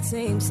past, it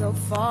seems so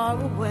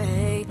far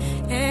away.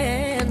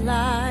 And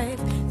life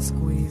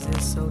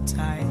squeezes so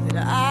tight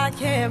that I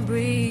can't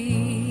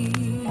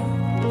breathe.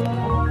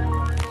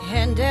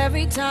 And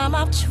every time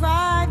I've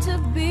tried to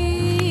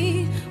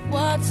be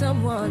what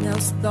someone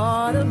else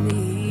thought of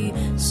me,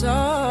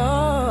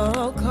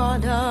 so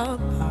caught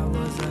up, I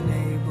was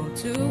unable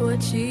to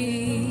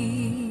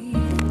achieve.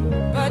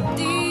 But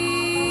deep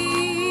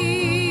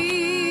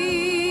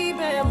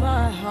in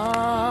my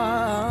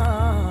heart,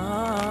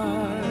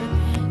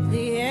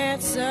 the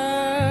answer,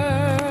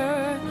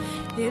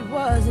 it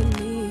wasn't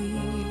me.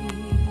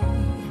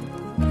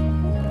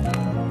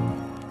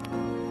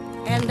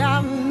 And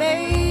I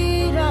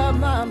made up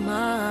my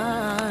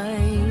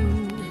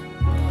mind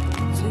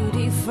to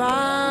define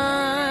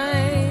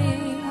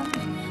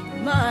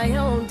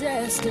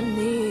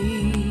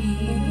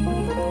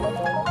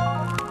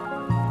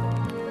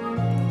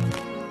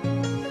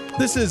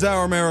This is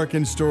Our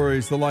American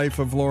Stories, the life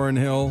of Lauryn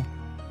Hill.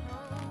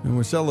 And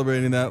we're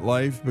celebrating that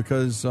life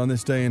because on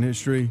this day in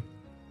history,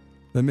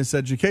 the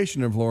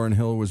miseducation of Lauryn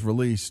Hill was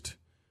released.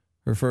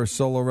 Her first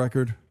solo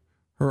record,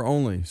 her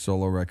only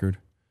solo record.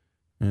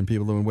 And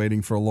people have been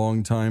waiting for a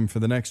long time for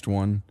the next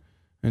one.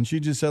 And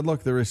she just said,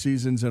 look, there are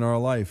seasons in our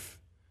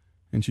life.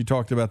 And she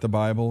talked about the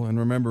Bible. And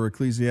remember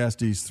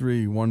Ecclesiastes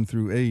 3, 1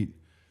 through 8.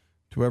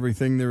 To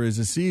everything there is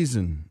a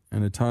season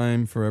and a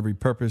time for every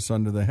purpose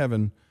under the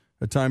heaven,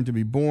 a time to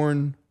be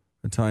born,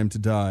 a time to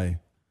die,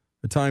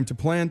 a time to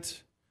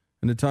plant,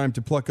 and a time to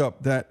pluck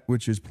up that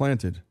which is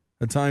planted,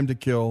 a time to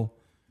kill,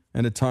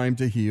 and a time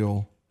to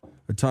heal,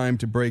 a time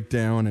to break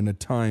down, and a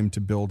time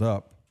to build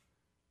up.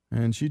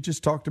 And she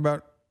just talked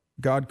about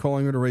God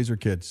calling her to raise her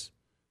kids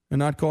and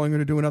not calling her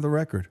to do another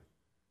record.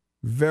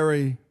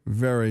 Very,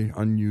 very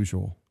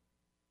unusual.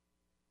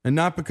 And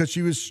not because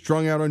she was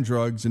strung out on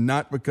drugs and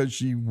not because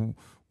she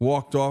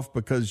walked off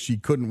because she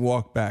couldn't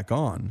walk back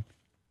on.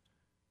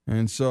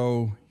 And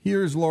so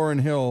here's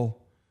Lauryn Hill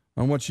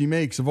on what she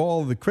makes of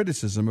all of the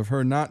criticism of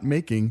her not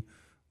making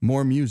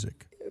more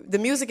music. The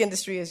music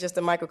industry is just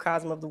a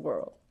microcosm of the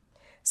world.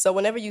 So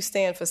whenever you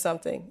stand for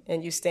something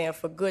and you stand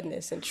for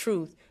goodness and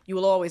truth, you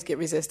will always get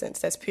resistance.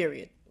 That's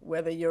period.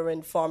 Whether you're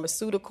in the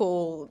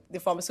pharmaceutical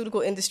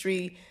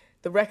industry,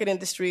 the record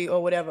industry,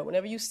 or whatever.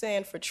 Whenever you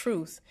stand for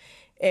truth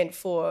and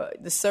for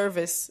the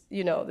service,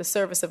 the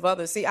service of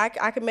others. See, I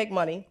could make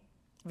money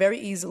very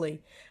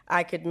easily.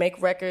 I could make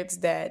records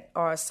that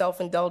are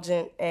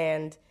self-indulgent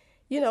and,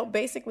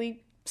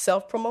 basically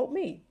self-promote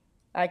me.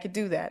 I could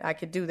do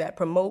that.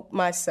 Promote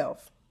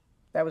myself.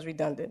 That was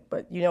redundant,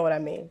 but you know what I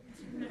mean.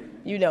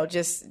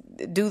 Just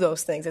do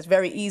those things. It's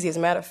very easy. As a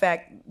matter of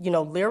fact,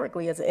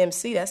 lyrically as an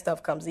MC, that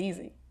stuff comes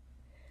easy.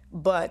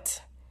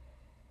 But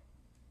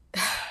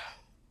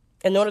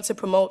in order to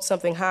promote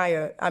something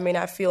higher,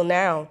 I feel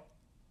now,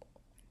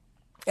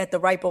 at the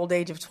ripe old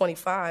age of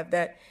 25,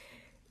 that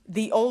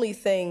the only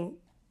thing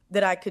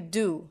that I could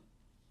do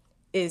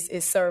is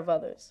serve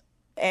others.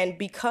 And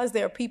because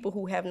there are people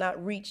who have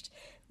not reached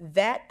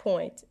that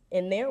point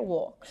in their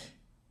walk,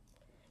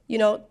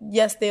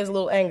 yes, there's a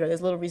little anger, there's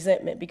a little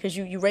resentment, because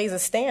you raise a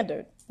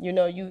standard,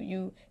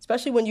 you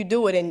especially when you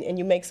do it and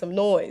you make some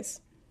noise,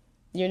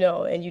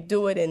 and you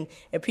do it and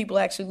people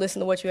actually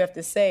listen to what you have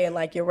to say, and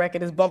like your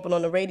record is bumping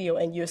on the radio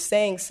and you're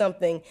saying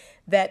something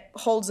that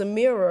holds a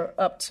mirror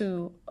up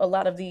to a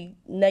lot of the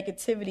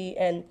negativity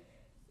and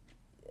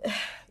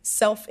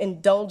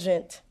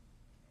self-indulgent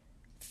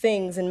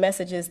things and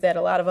messages that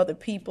a lot of other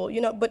people,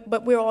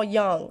 but we're all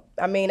young.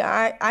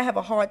 I have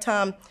a hard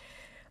time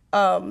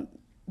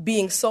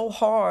being so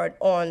hard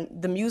on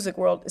the music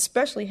world,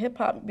 especially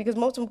hip-hop, because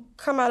most of them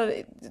come out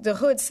of the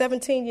hood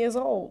 17 years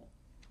old,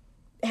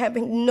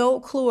 having no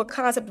clue or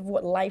concept of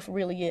what life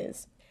really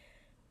is.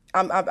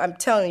 I'm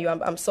telling you,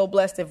 I'm so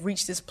blessed to have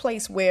reached this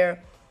place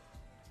where,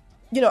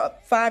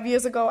 5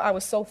 years ago, I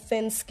was so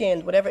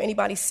thin-skinned. Whatever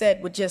anybody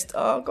said would just,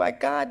 oh, my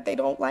God, they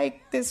don't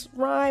like this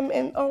rhyme,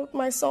 and, oh,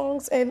 my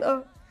songs, and,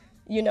 and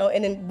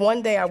then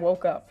one day I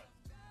woke up,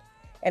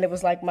 and it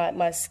was like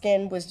my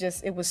skin was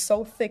just, it was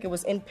so thick, it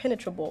was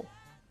impenetrable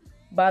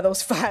by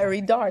those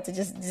fiery darts.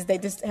 They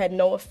just had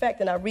no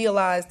effect, and I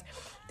realized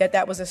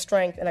that was a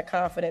strength and a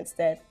confidence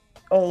that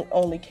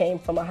only came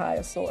from a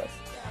higher source.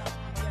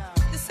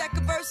 This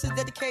second verse is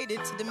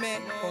dedicated to the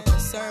man more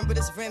concerned with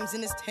his rims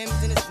and his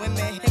Timbs and his women.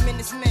 Him and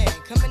his man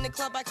come in the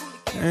club like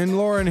hooligans. And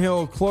Lauryn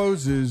Hill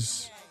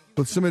closes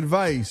with some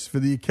advice for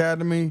the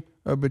Academy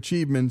of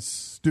Achievement's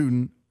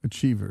student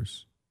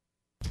achievers.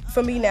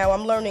 For me now,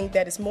 I'm learning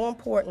that it's more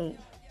important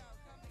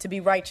to be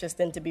righteous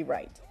than to be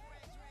right.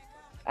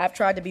 I've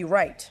tried to be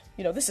right.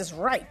 This is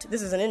right.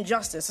 This is an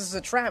injustice. This is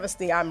a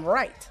travesty. I'm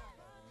right.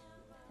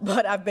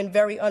 But I've been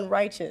very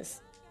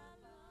unrighteous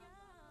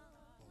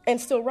and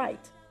still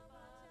right.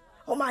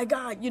 Oh my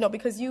God,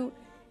 because you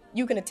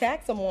can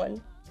attack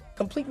someone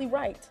completely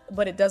right,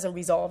 but it doesn't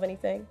resolve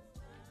anything.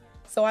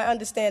 So I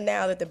understand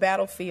now that the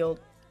battlefield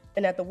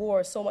and that the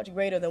war is so much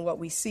greater than what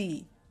we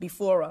see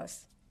before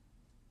us.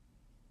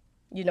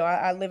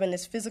 I live in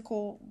this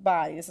physical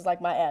body. This is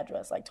like my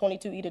address, like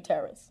 22 Eder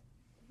Terrace.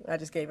 I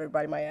just gave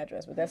everybody my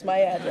address, but that's my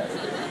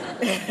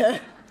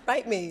address.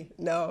 Write me,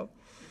 no.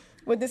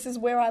 But this is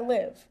where I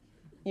live,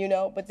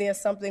 but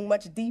there's something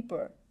much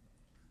deeper.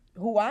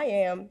 Who I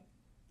am,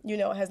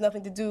 has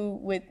nothing to do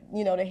with,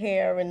 the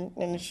hair and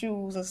the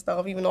shoes and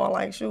stuff, even though I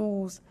like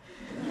shoes.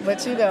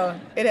 But,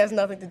 it has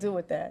nothing to do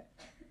with that.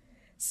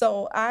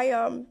 So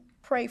I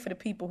pray for the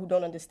people who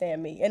don't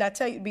understand me. And I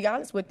tell you, to be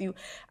honest with you,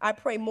 I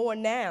pray more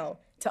now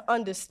to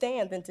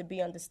understand than to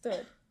be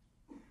understood.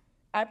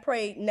 I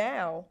pray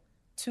now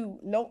to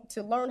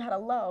learn how to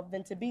love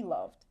than to be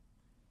loved,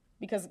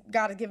 because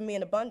God has given me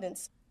an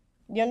abundance.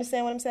 You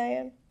understand what I'm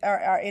saying?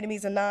 Our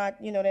enemies are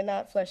not, they're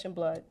not flesh and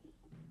blood.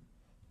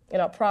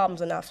 And our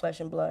problems are not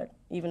flesh and blood,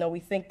 even though we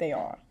think they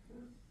are.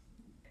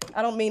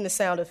 I don't mean to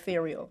sound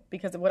ethereal,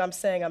 because what I'm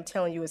saying, I'm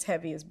telling you, is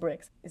heavy as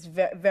bricks. It's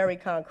very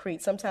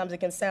concrete. Sometimes it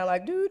can sound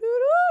like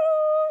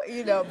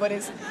doo-doo-doo, but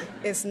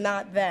it's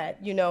not that.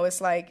 It's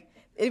like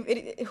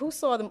Who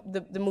saw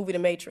the movie The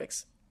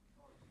Matrix?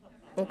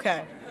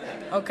 Okay.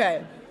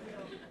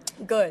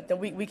 Good. Then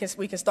we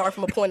can start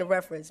from a point of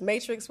reference.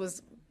 Matrix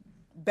was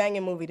a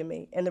banging movie to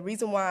me, and the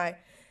reason why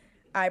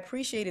I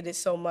appreciated it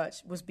so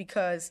much was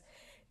because,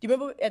 do you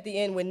remember at the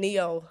end when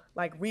Neo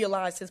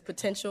realized his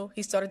potential?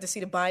 He started to see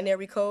the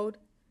binary code.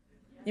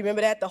 You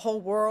remember that? The whole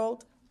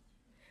world.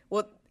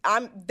 Well,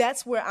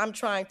 that's where I'm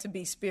trying to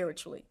be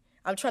spiritually.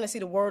 I'm trying to see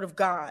the word of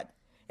God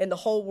in the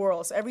whole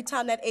world. So every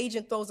time that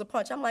agent throws a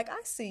punch, I'm like, I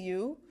see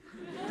you.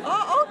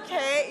 Oh,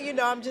 okay.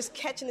 I'm just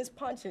catching his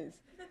punches.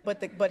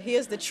 But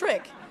here's the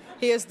trick.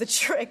 Here's the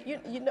trick.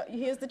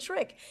 Here's the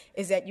trick,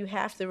 is that you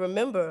have to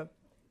remember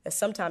that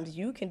sometimes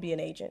you can be an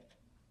agent.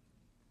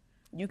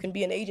 You can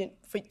be an agent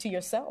to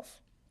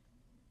yourself.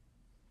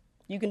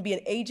 You can be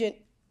an agent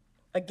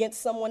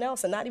against someone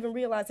else and not even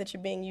realize that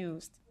you're being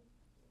used.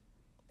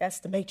 That's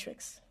the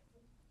Matrix.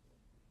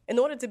 In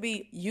order to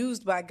be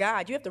used by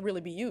God, you have to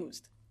really be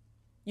used.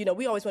 We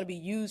always want to be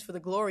used for the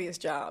glorious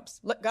jobs.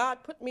 Let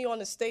God put me on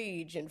the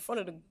stage in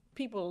front of the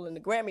people in the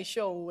Grammy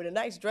show with a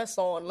nice dress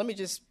on. Let me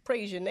just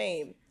praise your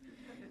name.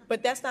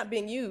 But that's not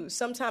being used.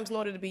 Sometimes in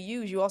order to be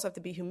used, you also have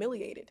to be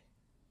humiliated.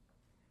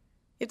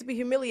 You have to be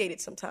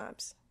humiliated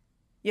sometimes.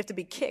 You have to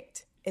be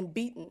kicked and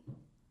beaten.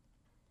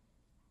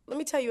 Let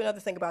me tell you another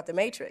thing about the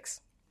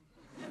Matrix.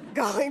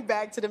 Going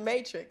back to the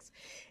Matrix,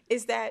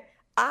 is that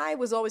I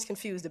was always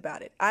confused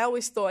about it. I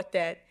always thought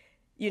that,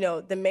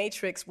 the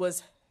Matrix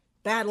was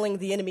battling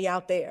the enemy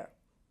out there,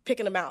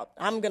 picking them out.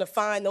 I'm going to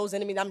find those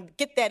enemies. I'm going to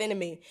get that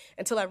enemy,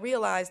 until I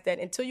realized that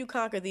until you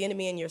conquer the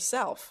enemy in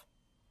yourself,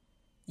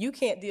 you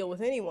can't deal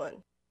with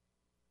anyone.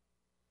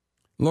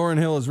 Lauryn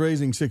Hill is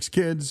raising 6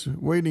 kids,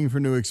 waiting for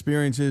new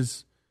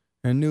experiences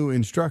and new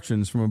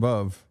instructions from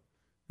above.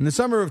 In the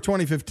summer of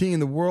 2015,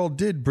 the world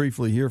did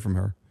briefly hear from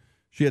her.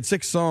 She had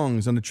 6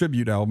 songs on a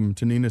tribute album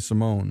to Nina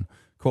Simone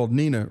called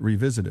Nina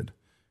Revisited,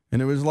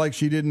 and it was like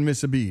she didn't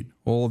miss a beat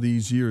all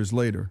these years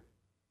later.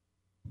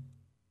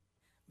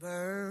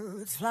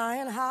 Birds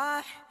flying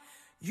high,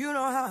 you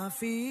know how I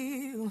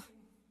feel.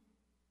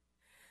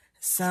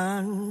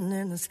 Sun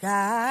in the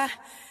sky,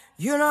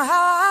 you know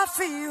how I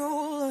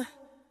feel.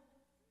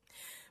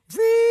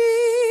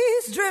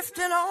 Breeze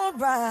drifting on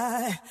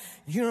by,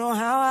 you know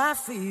how I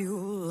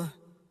feel.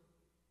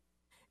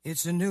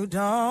 It's a new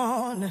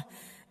dawn,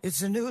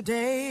 it's a new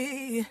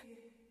day.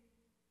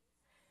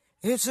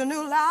 It's a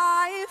new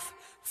life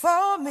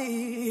for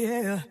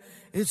me.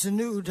 It's a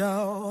new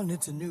dawn,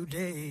 it's a new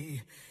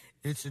day.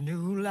 It's a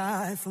new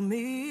life for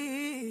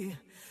me.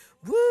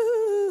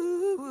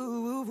 Woo,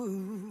 woo,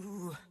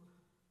 woo.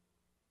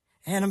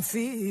 And I'm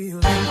feeling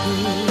good.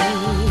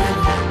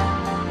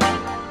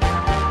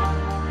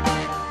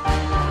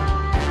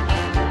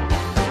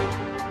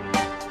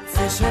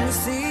 Fish in the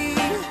sea,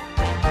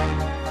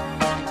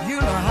 you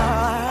know how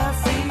I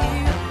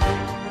feel.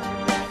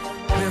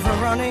 River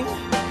running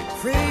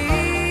free,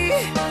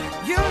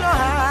 you know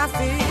how I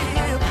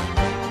feel.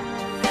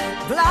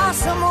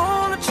 Blossom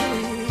on a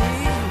tree,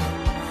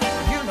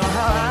 you know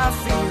how I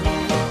feel.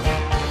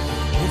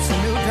 It's a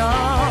new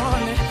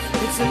dawn,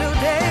 it's a new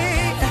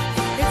day,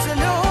 it's a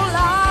new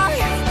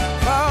life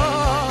for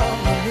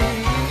me,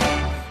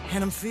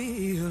 and I'm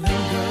feeling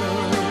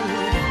good.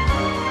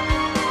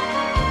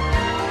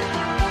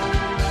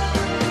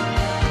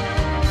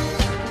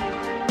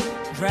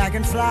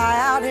 Dragonfly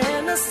out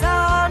in the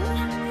sun,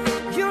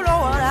 you know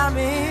what I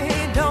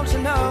mean, don't you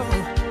know?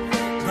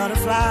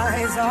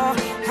 Butterflies are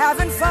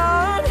having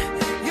fun,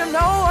 you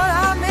know what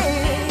I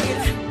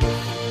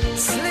mean.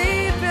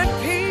 Sleep in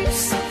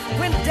peace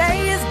when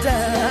day is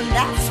done,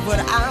 that's what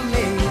I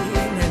mean.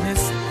 And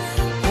this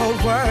whole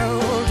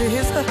world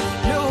is a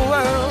new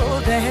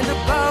world, and a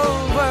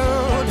bold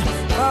world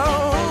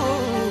for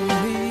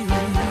me.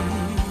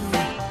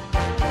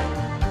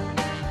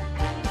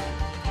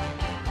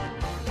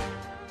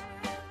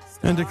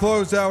 And to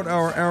close out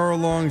our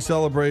hour-long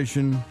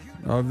celebration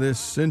of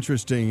this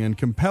interesting and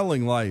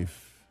compelling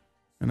life,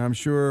 and I'm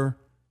sure,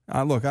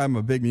 look, I'm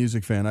a big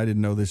music fan. I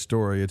didn't know this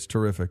story. It's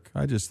terrific.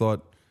 I just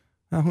thought,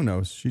 who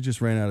knows? She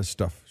just ran out of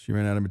stuff. She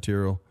ran out of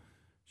material.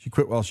 She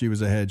quit while she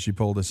was ahead. She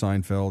pulled a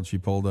Seinfeld. She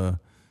pulled a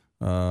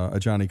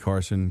Johnny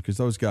Carson, because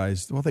those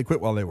guys, well, they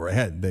quit while they were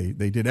ahead.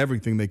 They did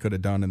everything they could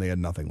have done, and they had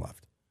nothing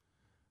left.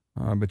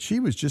 But she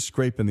was just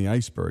scraping the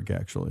iceberg,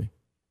 actually.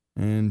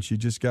 And she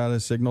just got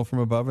a signal from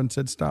above and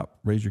said, stop,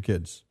 raise your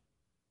kids.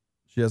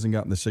 She hasn't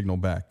gotten the signal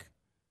back.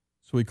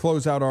 So we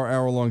close out our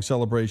hour-long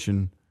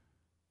celebration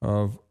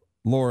of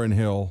Lauryn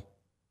Hill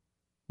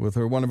with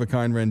her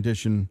one-of-a-kind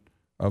rendition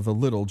of The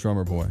Little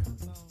Drummer Boy.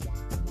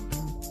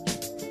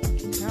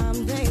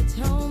 They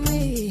told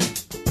me,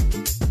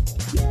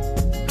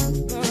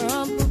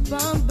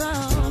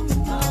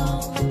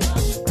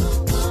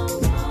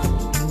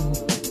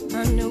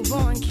 a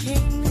newborn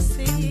king to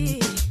see.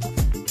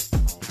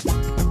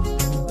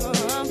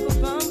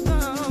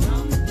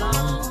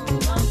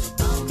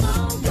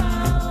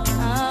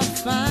 Our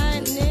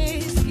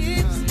finest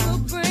gifts will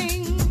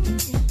bring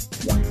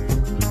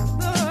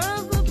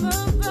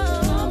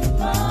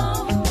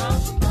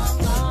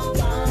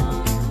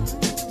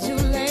to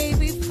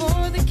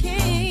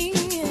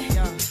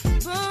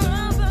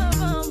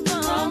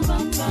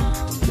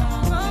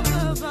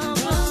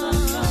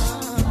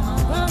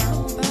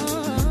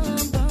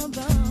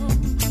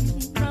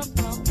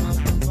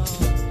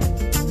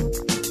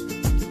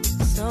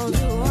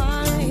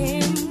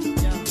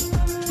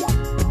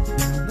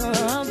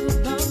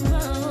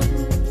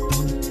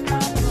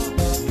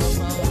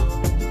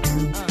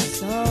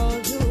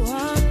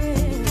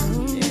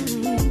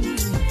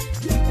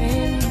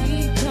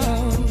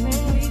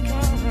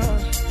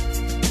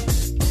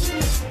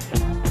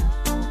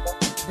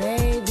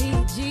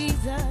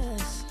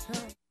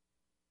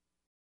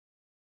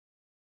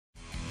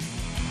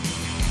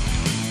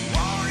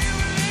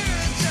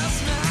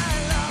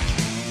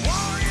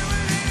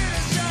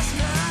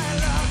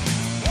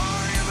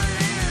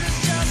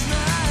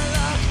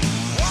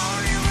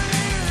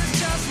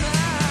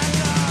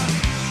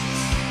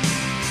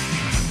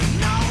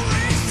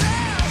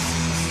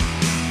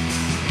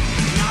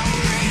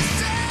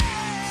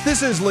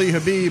This is Lee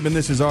Habib, and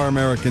this is Our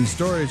American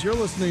Stories. You're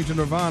listening to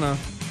Nirvana,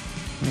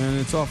 and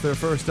it's off their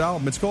first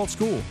album. It's called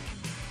School.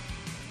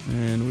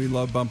 And we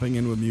love bumping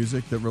in with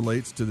music that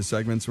relates to the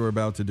segments we're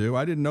about to do.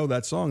 I didn't know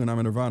that song, and I'm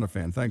a Nirvana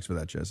fan. Thanks for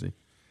that, Jesse.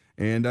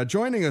 And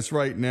joining us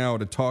right now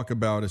to talk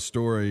about a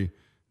story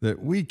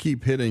that we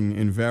keep hitting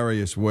in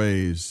various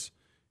ways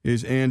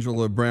is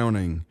Angela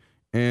Browning.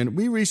 And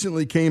we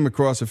recently came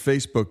across a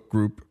Facebook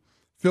group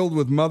filled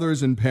with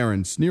mothers and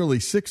parents, nearly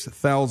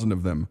 6,000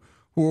 of them,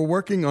 who are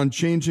working on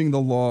changing the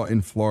law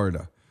in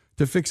Florida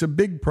to fix a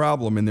big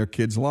problem in their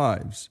kids'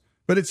 lives.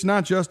 But it's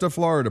not just a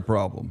Florida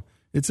problem.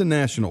 It's a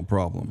national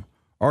problem.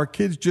 Our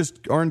kids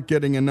just aren't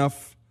getting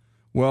enough,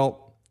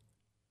 well,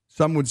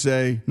 some would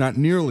say not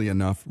nearly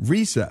enough,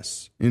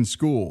 recess in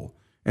school.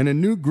 And a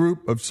new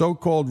group of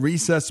so-called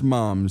recess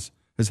moms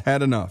has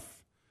had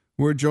enough.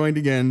 We're joined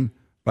again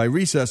by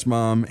recess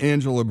mom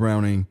Angela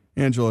Browning.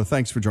 Angela,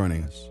 thanks for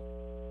joining us.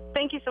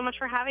 Thank you so much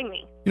for having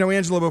me.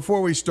 Angela,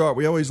 before we start,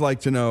 we always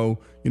like to know,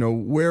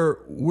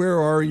 where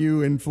are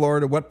you in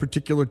Florida? What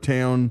particular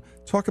town?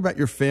 Talk about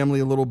your family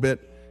a little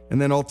bit,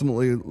 and then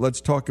ultimately let's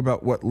talk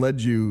about what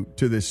led you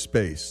to this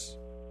space.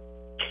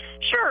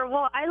 Sure.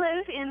 Well, I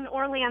live in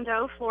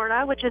Orlando,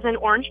 Florida, which is in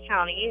Orange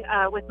County,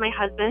 with my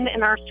husband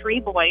and our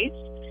 3 boys.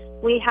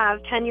 We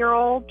have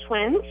 10-year-old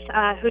twins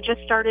who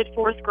just started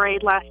 4th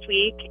grade last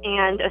week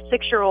and a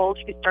 6-year-old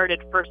who started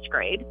 1st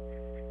grade.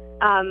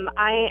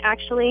 I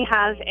actually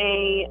have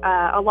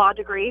a law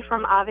degree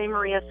from Ave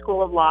Maria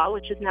School of Law,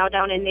 which is now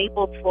down in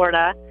Naples,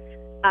 Florida.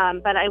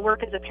 But I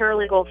work as a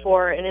paralegal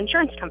for an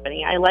insurance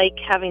company. I like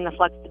having the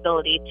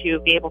flexibility to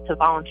be able to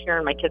volunteer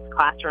in my kids'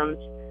 classrooms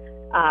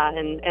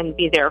and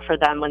be there for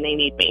them when they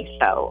need me.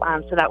 So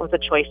that was a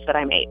choice that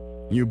I made.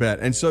 You bet.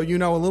 And so you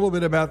know a little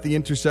bit about the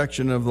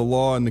intersection of the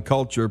law and the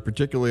culture,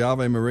 particularly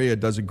Ave Maria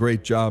does a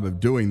great job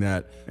of doing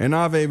that. And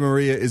Ave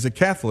Maria is a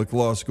Catholic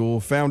law school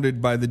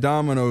founded by the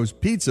Domino's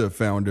Pizza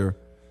founder,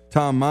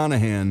 Tom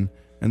Monahan,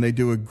 and they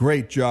do a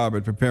great job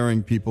at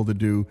preparing people to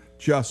do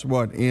just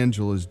what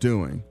Angela's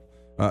doing.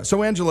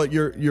 So Angela,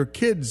 your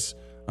kids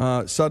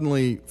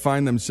suddenly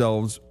find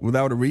themselves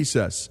without a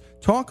recess.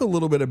 Talk a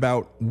little bit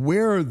about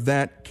where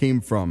that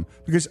came from,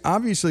 because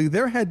obviously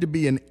there had to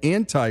be an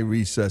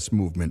anti-recess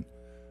movement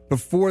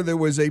before there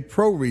was a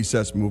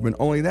pro-recess movement,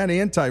 only that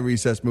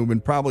anti-recess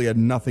movement probably had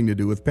nothing to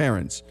do with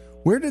parents.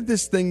 Where did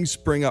this thing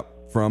spring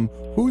up from?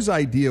 Whose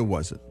idea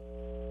was it?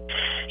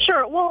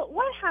 Sure. Well,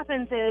 what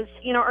happens is,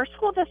 our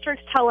school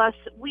districts tell us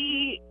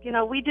we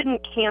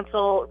didn't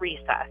cancel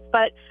recess,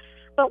 but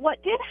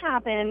what did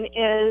happen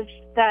is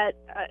that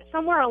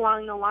somewhere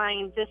along the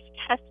line, this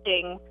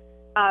testing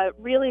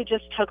really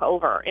just took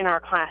over in our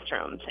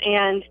classrooms,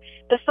 and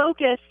the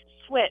focus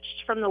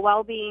switched from the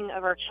well-being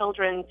of our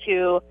children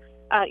to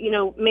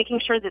making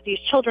sure that these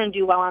children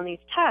do well on these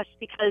tests,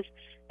 because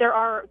there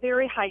are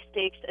very high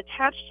stakes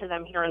attached to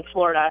them here in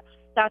Florida.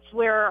 That's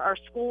where our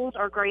schools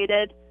are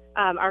graded.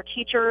 Our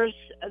teachers,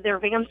 their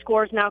VAM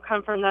scores now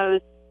come from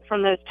those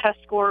test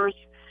scores.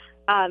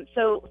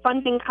 So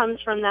funding comes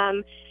from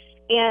them.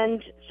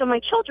 And so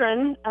my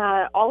children,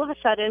 all of a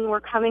sudden,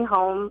 were coming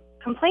home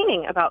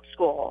complaining about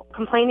school,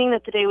 complaining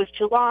that the day was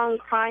too long,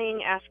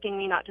 crying, asking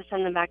me not to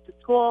send them back to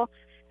school.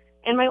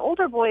 And my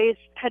older boys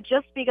had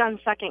just begun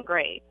 2nd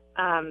grade.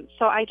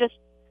 So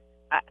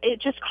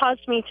it just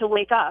caused me to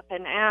wake up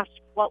and ask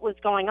what was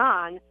going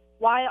on.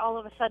 Why all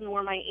of a sudden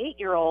were my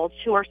 8-year-olds,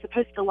 who are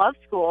supposed to love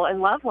school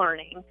and love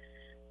learning,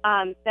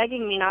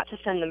 begging me not to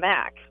send them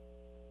back?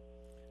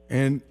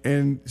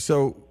 And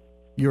so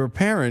you're a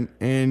parent,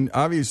 and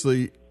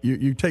obviously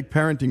you take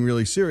parenting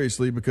really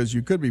seriously, because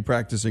you could be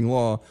practicing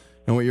law,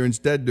 and what you're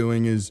instead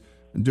doing is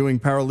doing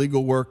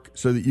paralegal work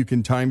so that you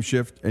can time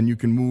shift and you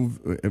can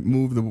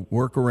move the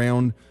work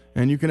around,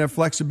 and you can have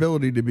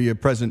flexibility to be a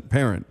present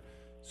parent.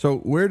 So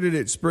where did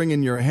it spring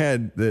in your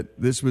head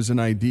that this was an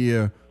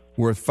idea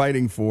worth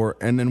fighting for,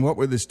 and then what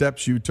were the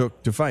steps you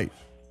took to fight?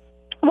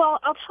 Well,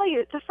 I'll tell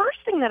you, the first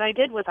thing that I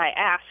did was I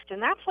asked,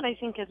 and that's what I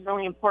think is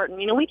really important.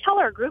 We tell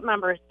our group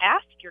members,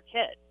 ask your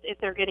kids if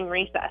they're getting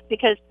recess,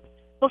 because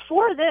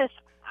before this,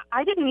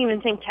 I didn't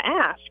even think to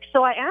ask.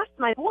 So I asked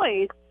my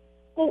boys,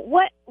 well,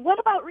 what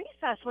about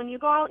recess? When you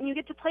go out and you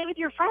get to play with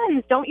your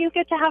friends, don't you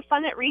get to have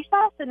fun at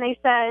recess? And they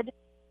said,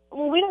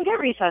 well, we don't get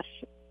recess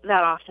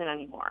that often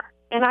anymore.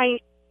 And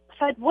I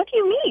said, what do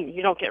you mean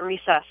you don't get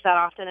recess that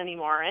often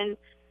anymore? And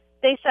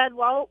they said,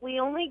 well, we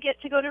only get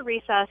to go to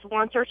recess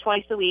once or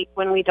twice a week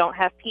when we don't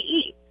have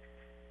PE.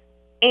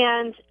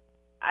 And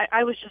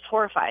I was just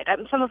horrified.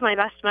 Some of my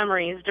best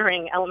memories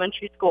during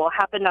elementary school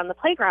happened on the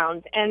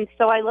playground. And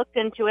so I looked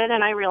into it,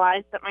 and I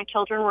realized that my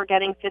children were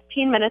getting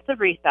 15 minutes of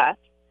recess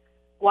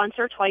once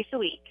or twice a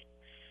week.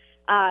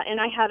 And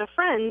I had a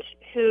friend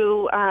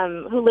who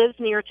lives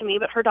near to me,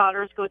 but her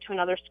daughters go to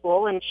another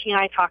school, and she and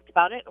I talked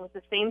about it. It was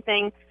the same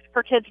thing.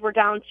 Her kids were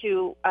down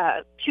to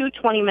 2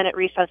 20-minute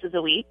recesses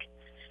a week.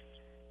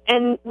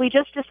 And we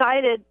just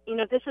decided,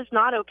 this is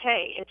not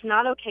okay. It's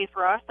not okay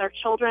for us. Our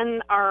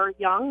children are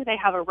young. They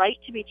have a right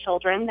to be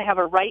children. They have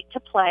a right to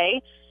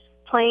play.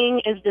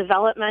 playing is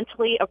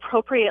developmentally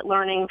appropriate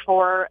learning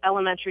for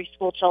elementary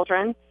school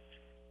children.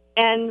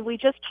 And we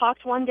just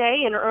talked one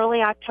day in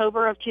early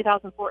October of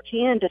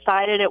 2014 and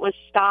decided it was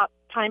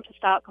time to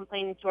stop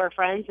complaining to our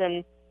friends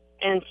and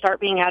start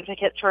being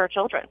advocates for our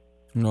children.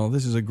 No,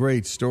 this is a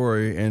great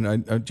story,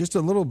 and just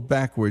a little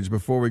backwards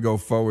before we go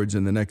forwards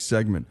in the next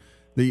segment.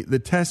 The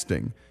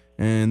testing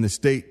and the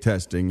state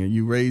testing, and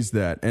you raised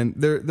that. And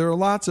there are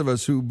lots of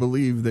us who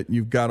believe that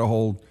you've got to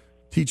hold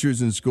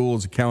teachers and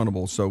schools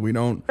accountable, so we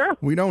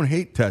don't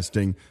hate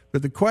testing.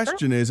 But the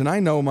question is, and I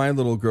know my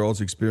little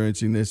girl's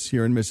experiencing this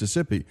here in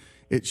Mississippi,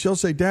 she'll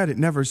say, Dad, it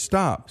never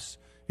stops.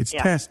 It's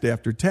test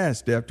after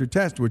test after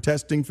test. We're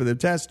testing for the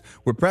test.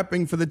 We're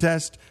prepping for the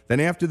test. Then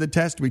after the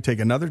test, we take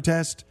another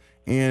test.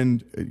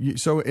 And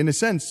so in a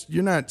sense,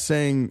 you're not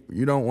saying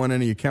you don't want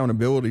any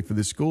accountability for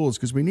the schools,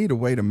 because we need a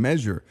way to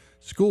measure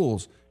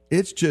schools.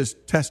 It's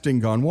just testing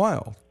gone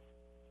wild.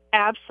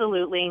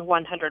 Absolutely,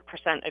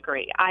 100%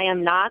 agree. I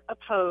am not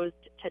opposed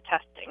to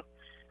testing.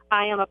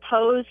 I am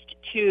opposed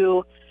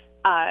to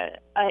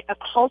a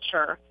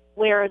culture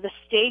where the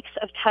stakes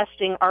of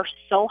testing are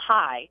so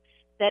high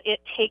that it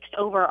takes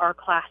over our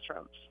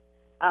classrooms.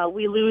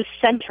 We lose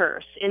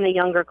centers in the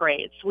younger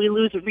grades. We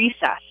lose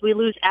recess. We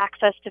lose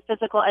access to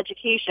physical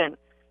education.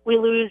 We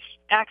lose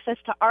access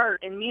to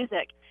art and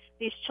music.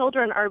 These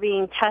children are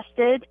being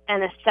tested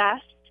and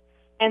assessed,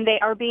 and they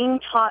are being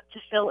taught to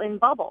fill in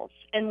bubbles.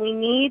 And we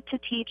need to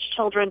teach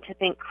children to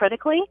think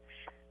critically.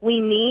 We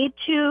need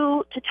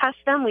to test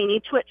them. We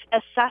need to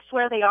assess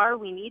where they are.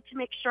 We need to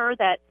make sure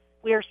that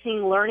we are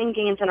seeing learning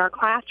gains in our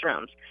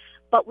classrooms.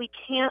 But we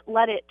can't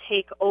let it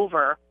take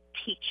over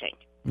teaching.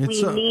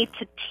 We need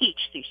to teach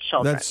these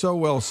children. That's so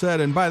well said.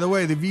 And by the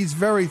way, these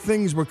very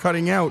things we're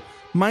cutting out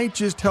might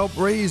just help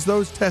raise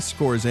those test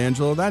scores,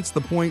 Angela. That's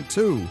the point,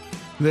 too.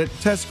 That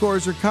test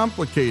scores are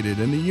complicated,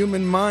 and the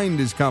human mind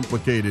is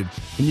complicated.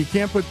 And you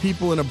can't put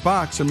people in a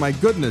box, and my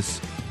goodness,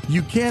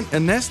 you can't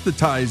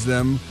anesthetize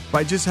them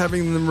by just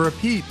having them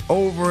repeat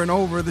over and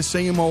over the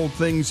same old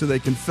thing so they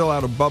can fill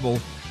out a bubble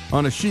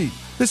on a sheet.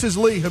 This is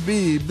Lee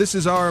Habib. This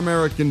is Our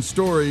American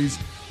Stories,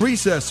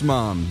 Recess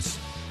Moms.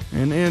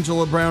 And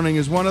Angela Browning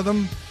is one of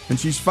them, and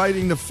she's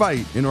fighting the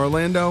fight in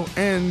Orlando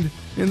and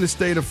in the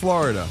state of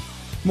Florida.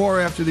 More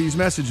after these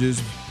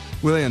messages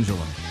with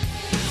Angela.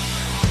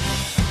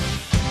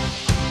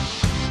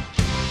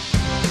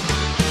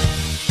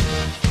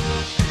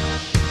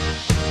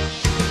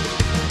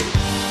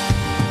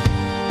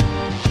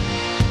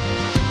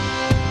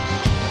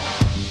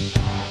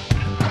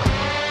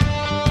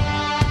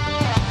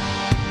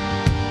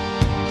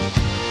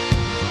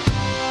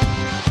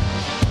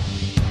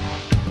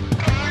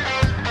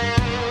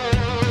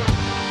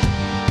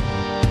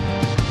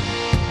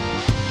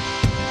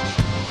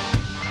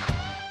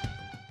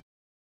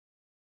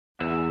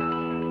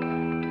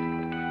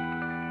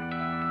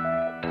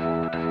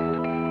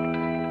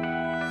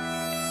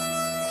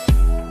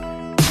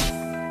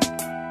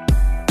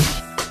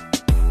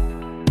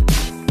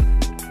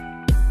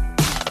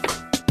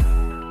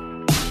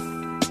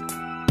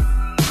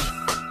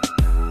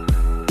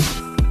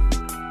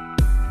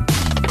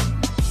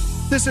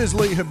 This is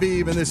Lee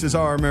Habib, and this is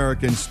Our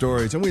American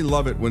Stories. And we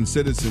love it when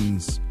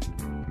citizens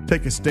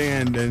take a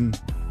stand and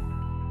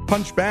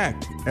punch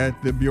back at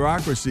the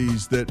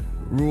bureaucracies that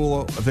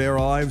rule their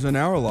lives and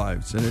our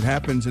lives. And it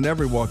happens in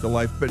every walk of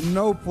life, but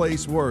no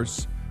place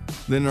worse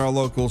than our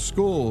local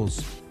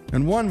schools.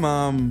 And one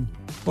mom,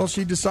 well,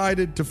 she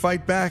decided to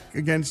fight back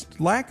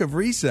against lack of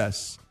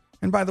recess.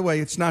 And by the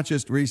way, it's not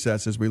just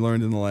recess, as we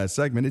learned in the last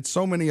segment. It's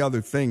so many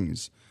other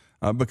things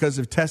because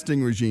of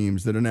testing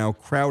regimes that are now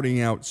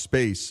crowding out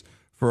space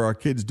for our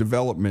kids'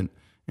 development,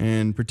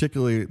 and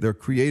particularly their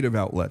creative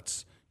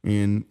outlets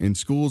in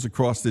schools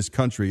across this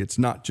country. It's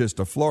not just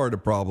a Florida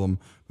problem,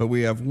 but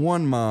we have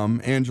one mom,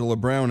 Angela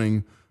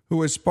Browning,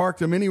 who has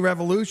sparked a mini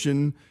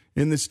revolution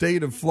in the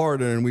state of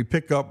Florida, and we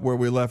pick up where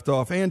we left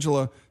off.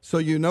 Angela, so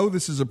you know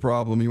this is a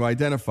problem, you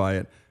identify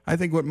it. I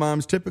think what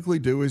moms typically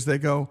do is they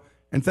go,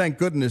 and thank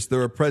goodness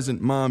there are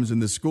present moms in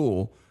the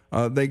school,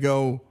 they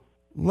go,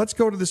 let's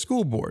go to the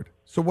school board.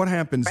 So what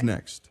happens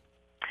next?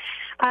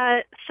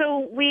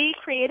 So we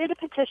created a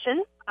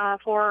petition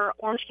for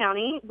Orange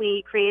County.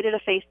 We created a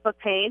Facebook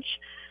page.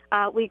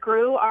 We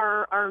grew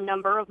our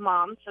number of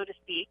moms, so to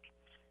speak.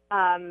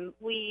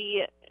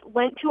 We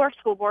went to our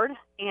school board,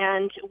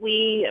 and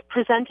we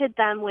presented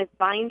them with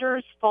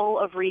binders full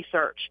of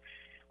research.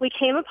 We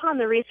came upon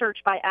the research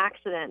by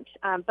accident,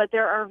 but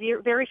there are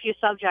very few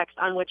subjects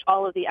on which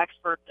all of the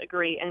experts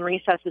agree, and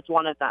recess is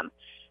one of them.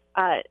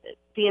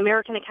 The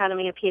American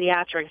Academy of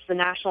Pediatrics, the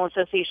National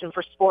Association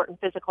for Sport and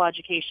Physical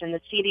Education,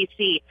 the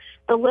CDC,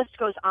 the list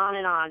goes on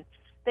and on.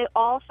 They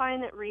all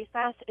find that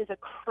recess is a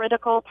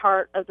critical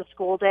part of the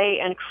school day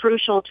and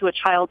crucial to a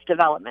child's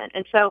development.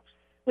 And so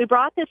we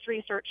brought this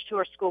research to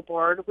our school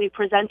board. We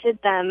presented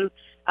them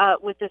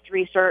with this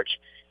research.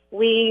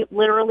 We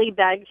literally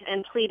begged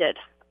and pleaded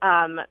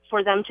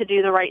for them to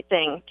do the right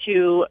thing,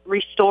 to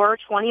restore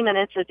 20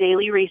 minutes of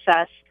daily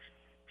recess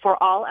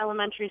for all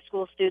elementary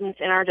school students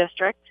in our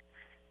district.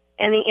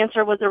 And the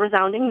answer was a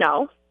resounding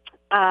no.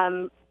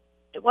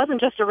 it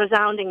wasn't just a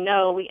resounding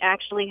no. We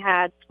actually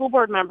had school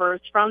board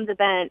members from the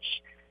bench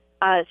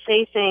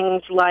say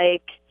things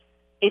like,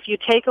 if you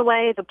take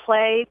away the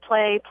play,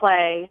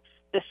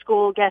 the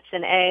school gets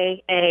an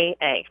A.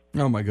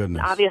 Oh, my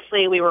goodness.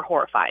 Obviously, we were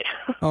horrified.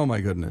 Oh, my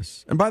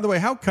goodness. And by the way,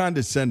 how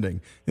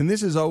condescending. And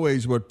this is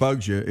always what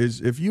bugs you,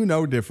 is if you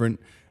know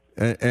different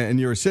and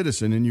you're a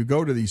citizen and you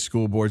go to these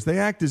school boards, they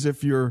act as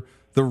if you're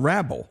the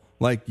rabble,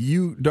 like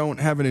you don't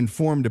have an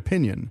informed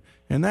opinion.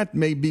 And that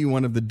may be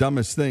one of the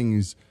dumbest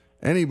things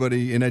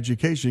anybody in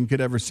education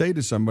could ever say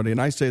to somebody.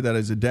 And I say that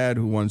as a dad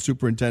who won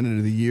Superintendent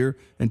of the Year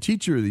and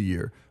Teacher of the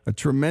Year, a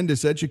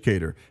tremendous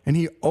educator. And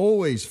he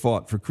always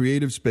fought for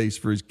creative space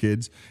for his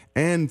kids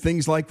and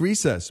things like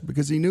recess,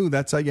 because he knew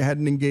that's how you had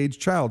an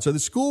engaged child. So the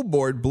school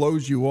board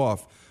blows you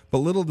off. But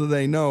little do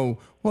they know,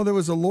 well, there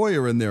was a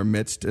lawyer in their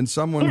midst and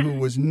someone who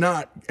was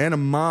not, and a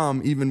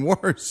mom, even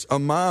worse, a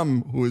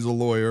mom who is a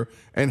lawyer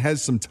and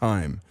has some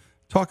time.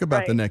 Talk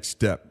about the next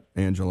step,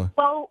 Angela.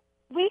 Well,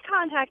 we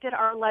contacted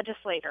our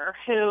legislator,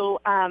 who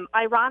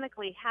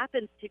ironically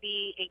happens to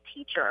be a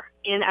teacher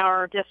in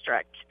our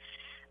district.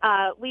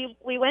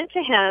 We went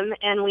to him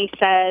and we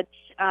said,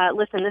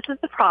 listen, this is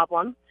the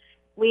problem.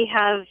 We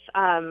have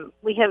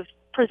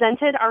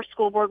presented our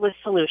school board with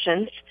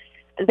solutions.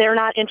 They're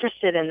not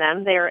interested in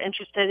them. They are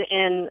interested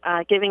in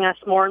giving us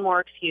more and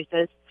more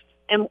excuses,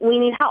 and we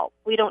need help.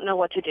 We don't know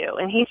what to do.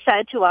 And he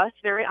said to us,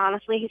 very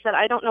honestly, he said,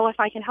 I don't know if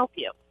I can help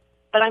you,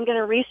 but I'm going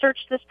to research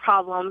this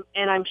problem,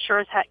 and I'm sure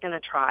as heck going to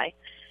try.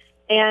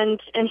 And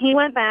he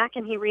went back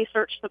and he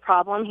researched the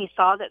problem. He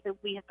saw that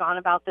we had gone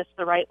about this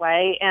the right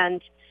way,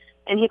 and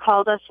he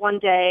called us one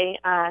day,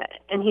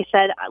 and he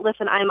said,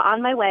 listen, I'm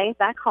on my way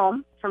back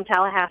home from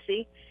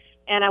Tallahassee,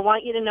 and I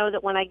want you to know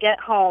that when I get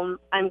home,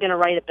 I'm going to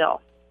write a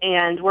bill,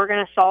 and we're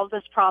going to solve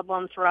this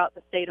problem throughout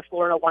the state of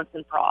Florida once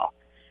and for all.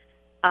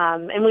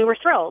 And we were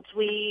thrilled.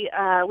 We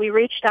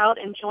reached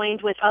out and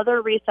joined with other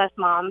recess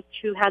moms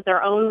who had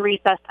their own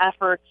recess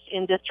efforts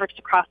in districts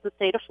across the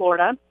state of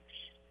Florida.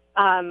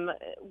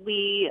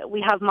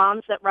 We have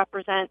moms that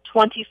represent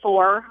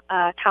 24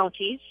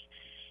 counties,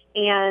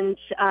 and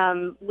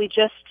we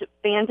just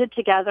banded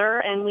together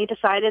and we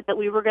decided that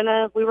we were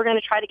gonna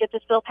try to get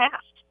this bill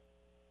passed.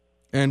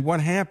 And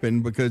what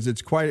happened, because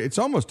it's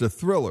almost a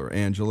thriller,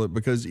 Angela,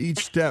 because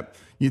each step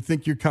you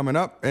think you're coming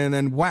up and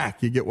then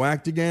whack, you get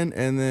whacked again,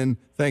 and then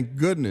thank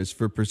goodness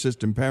for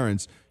persistent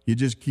parents, you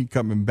just keep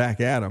coming back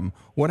at them.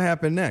 What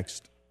happened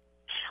next?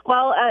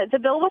 Well, the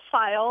bill was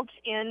filed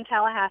in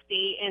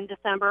Tallahassee in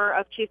December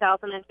of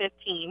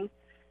 2015.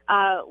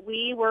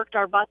 We worked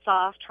our butts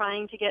off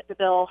trying to get the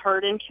bill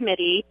heard in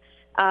committee.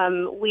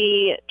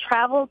 We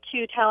traveled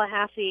to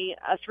Tallahassee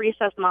as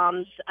recess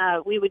moms.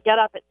 We would get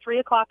up at 3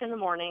 o'clock in the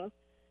morning,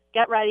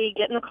 get ready,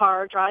 get in the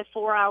car, drive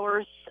 4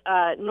 hours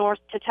north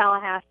to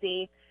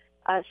Tallahassee,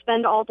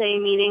 spend all day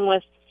meeting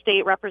with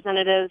state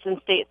representatives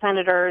and state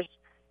senators,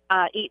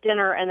 eat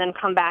dinner, and then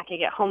come back and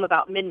get home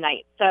about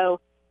midnight. So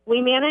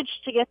we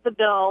managed to get the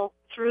bill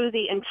through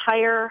the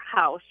entire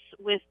House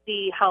with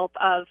the help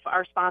of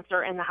our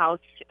sponsor in the House,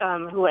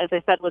 who, as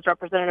I said, was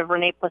Representative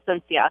Renee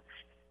Placencia.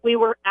 We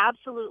were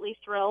absolutely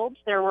thrilled.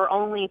 There were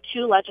only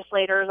 2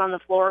 legislators on the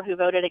floor who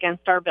voted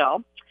against our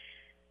bill.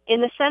 In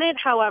the Senate,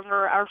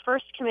 however, our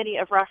first committee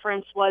of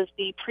reference was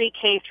the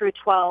Pre-K through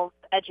 12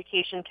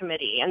 Education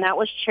Committee, and that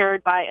was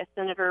chaired by a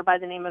senator by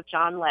the name of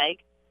John Legg,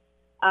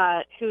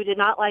 who did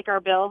not like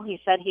our bill.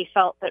 He said he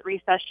felt that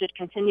recess should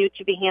continue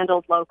to be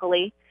handled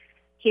locally.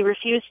 He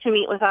refused to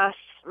meet with us,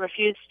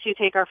 refused to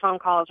take our phone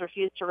calls,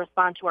 refused to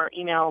respond to our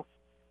emails.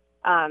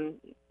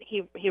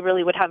 He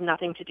really would have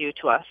nothing to do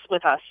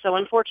with us. So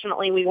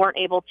unfortunately, we weren't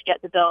able to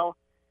get the bill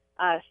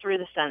through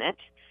the Senate.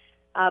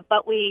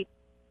 But we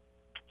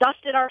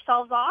dusted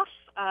ourselves off.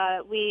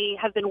 We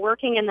have been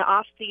working in the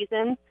off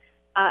season,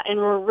 and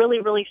we're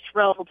really, really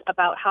thrilled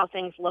about how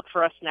things look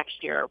for us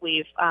next year.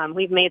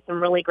 We've made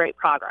some really great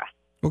progress.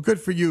 Well,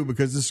 good for you,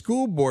 because the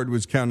school board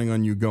was counting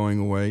on you going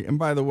away. And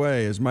by the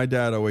way, as my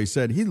dad always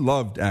said, he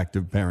loved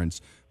active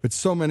parents, but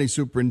so many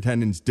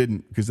superintendents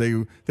didn't, because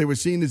they were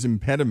seen as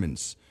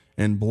impediments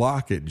and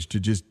blockage to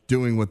just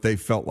doing what they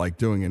felt like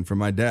doing. And for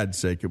my dad's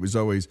sake, it was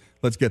always,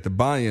 let's get the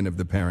buy-in of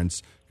the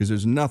parents, because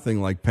there's nothing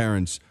like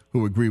parents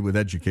who agree with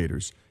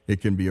educators.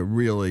 It can be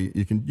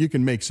you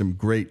can make some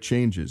great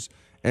changes.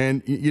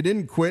 And you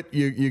didn't quit.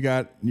 You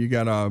got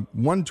a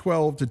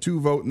 112 to 2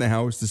 vote in the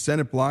House. The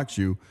Senate blocks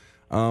you.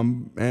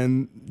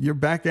 And you're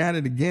back at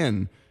it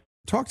again.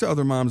 Talk to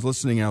other moms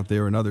listening out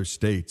there in other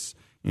states,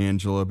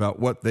 Angela, about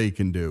what they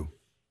can do.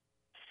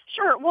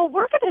 Sure. Well,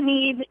 we're going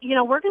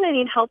to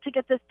need help to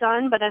get this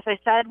done. But as I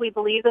said, we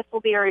believe this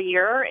will be our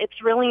year.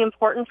 It's really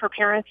important for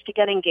parents to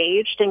get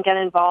engaged and get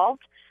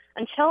involved.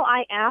 Until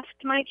I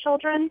asked my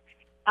children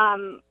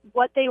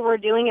what they were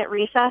doing at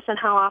recess and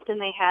how often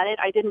they had it,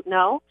 I didn't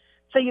know.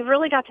 So you've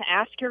really got to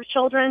ask your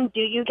children,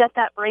 do you get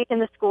that break in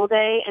the school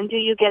day, and do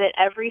you get it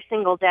every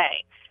single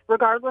day,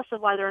 regardless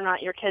of whether or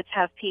not your kids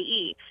have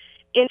PE?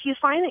 If you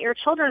find that your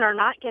children are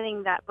not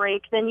getting that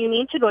break, then you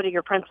need to go to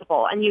your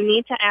principal and you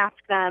need to ask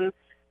them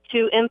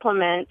to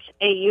implement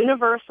a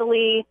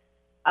universally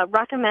a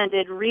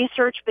recommended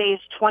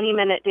research-based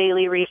 20-minute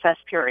daily recess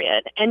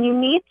period. And you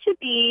need to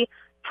be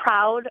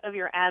proud of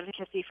your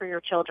advocacy for your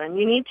children.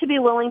 You need to be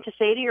willing to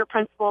say to your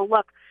principal,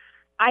 look,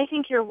 I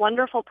think you're a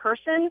wonderful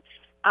person.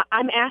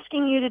 I'm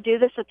asking you to do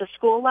this at the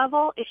school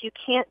level. If you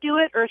can't do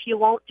it or if you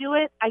won't do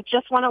it, I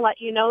just want to let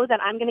you know that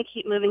I'm going to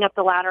keep moving up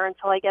the ladder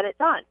until I get it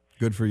done.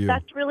 Good for you.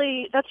 That's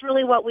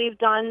really what we've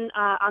done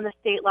on the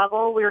state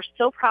level. We're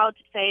so proud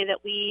to say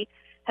that we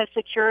have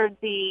secured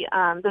the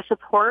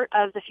support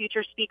of the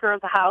future Speaker of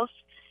the House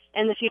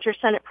and the future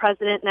Senate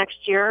President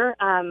next year.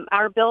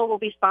 Our bill will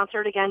be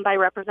sponsored again by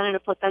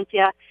Representative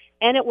Placencia,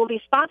 and it will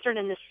be sponsored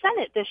in the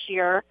Senate this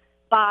year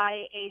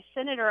by a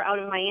senator out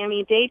of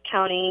Miami-Dade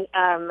County,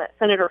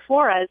 Senator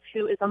Flores,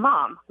 who is a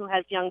mom who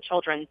has young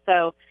children.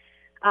 So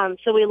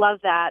we love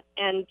that,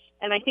 and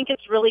I think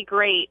it's really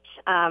great,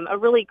 a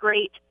really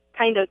great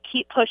kind of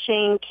keep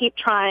pushing, keep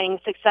trying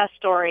success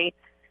story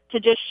to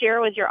just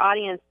share with your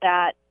audience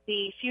that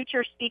the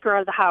future Speaker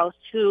of the House,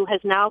 who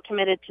has now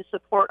committed to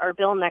support our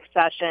bill next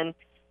session,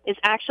 is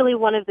actually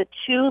one of the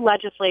two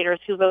legislators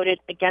who voted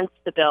against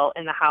the bill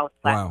in the House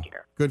last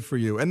year. Good for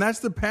you. And that's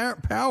the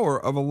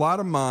power of a lot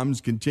of moms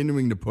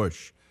continuing to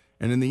push.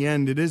 And in the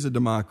end, it is a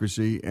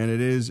democracy, and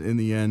it is, in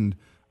the end,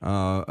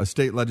 a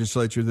state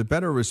legislature that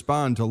better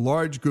respond to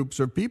large groups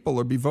of people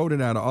or be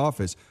voted out of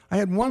office. I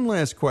had one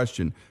last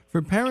question.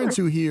 For parents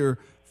who hear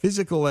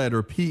physical ed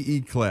or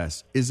PE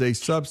class is a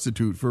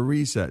substitute for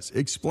recess,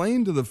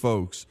 explain to the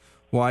folks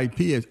why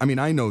PE, I mean,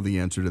 I know the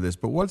answer to this,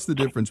 but what's the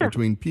difference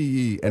between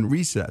PE and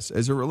recess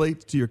as it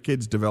relates to your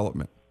kid's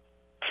development?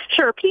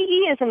 Sure.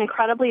 PE is an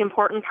incredibly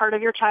important part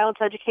of your child's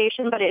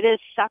education, but it is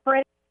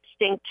separate,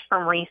 distinct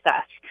from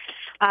recess.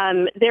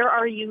 There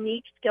are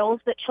unique skills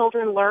that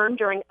children learn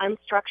during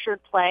unstructured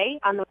play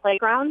on the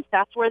playground.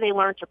 That's where they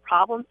learn to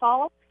problem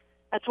solve.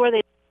 That's where they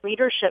learn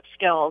leadership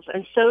skills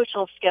and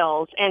social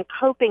skills and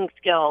coping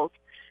skills.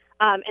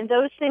 And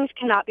those things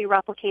cannot be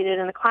replicated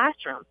in the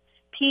classroom.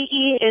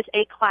 PE is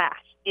a class.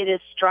 It is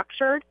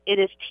structured. It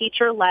is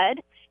teacher-led.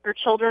 Your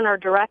children are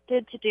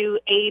directed to do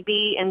A,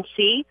 B, and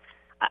C.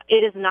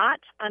 It is not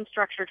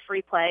unstructured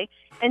free play.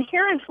 And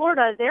here in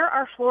Florida, there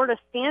are Florida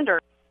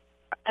standards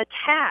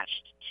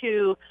attached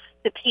to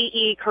the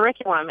PE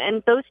curriculum,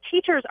 and those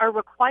teachers are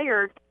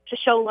required to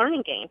show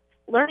learning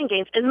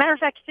gains. As a matter of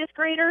fact, fifth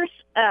graders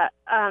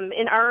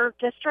in our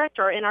district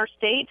or in our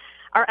state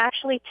are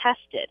actually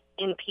tested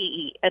in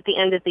PE at the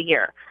end of the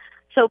year.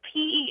 So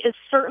PE is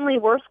certainly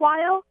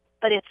worthwhile,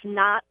 but it's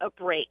not a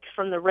break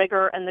from the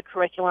rigor and the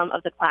curriculum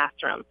of the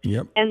classroom.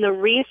 Yep. And the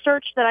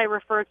research that I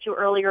referred to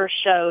earlier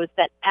shows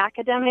that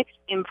academics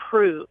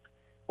improve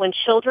when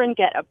children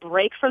get a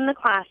break from the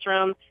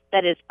classroom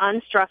that is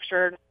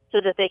unstructured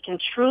so that they can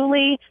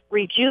truly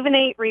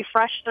rejuvenate,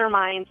 refresh their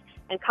minds,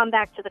 and come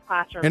back to the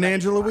classroom. And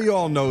Angela, we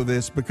all know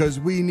this because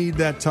we need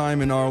that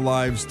time in our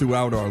lives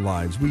throughout our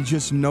lives. We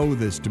just know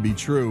this to be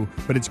true,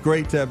 but it's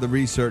great to have the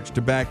research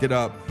to back it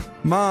up.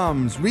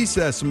 Moms,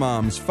 recess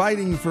moms,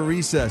 fighting for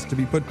recess to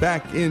be put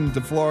back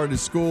into Florida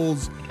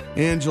schools.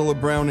 Angela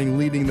Browning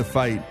leading the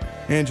fight.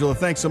 Angela,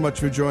 thanks so much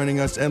for joining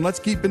us, and let's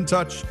keep in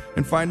touch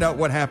and find out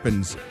what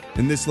happens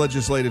in this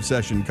legislative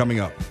session coming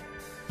up.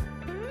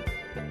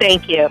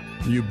 Thank you.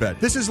 You bet.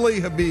 This is Lee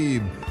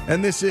Habib,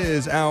 and this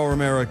is Our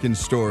American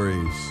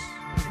Stories.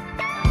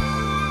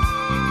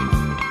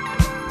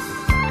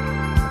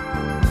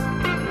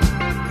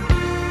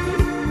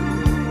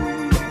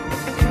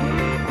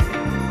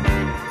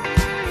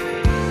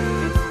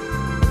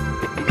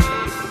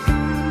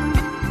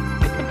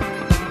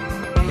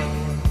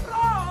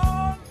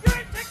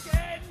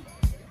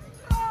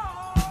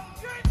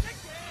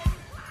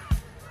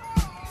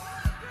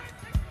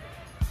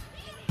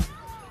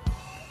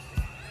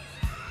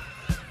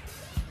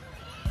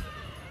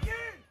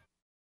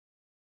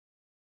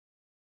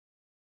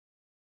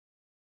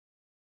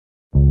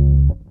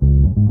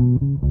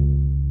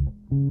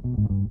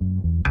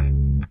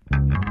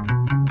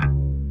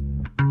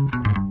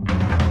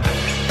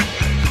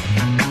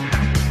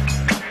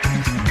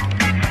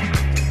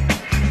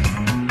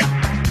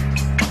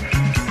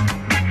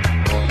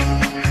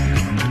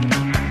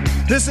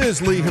 This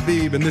is Lee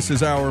Habib, and this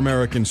is Our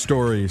American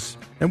Stories.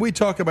 And we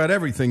talk about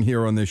everything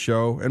here on this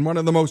show, and one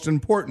of the most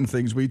important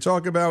things we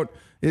talk about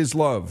is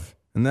love.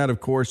 And that, of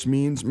course,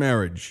 means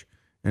marriage.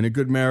 And a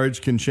good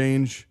marriage can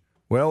change,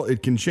 well,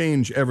 it can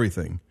change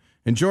everything.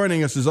 And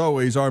joining us, as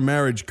always, our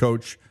marriage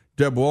coach,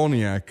 Deb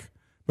Wolniak.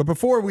 But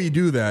before we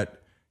do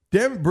that,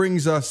 Deb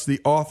brings us the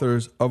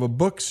authors of a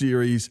book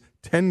series,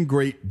 10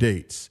 Great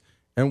Dates.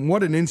 And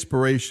what an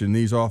inspiration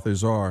these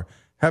authors are.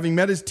 Having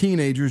met as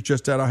teenagers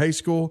just out of high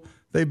school,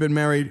 they've been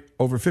married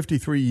over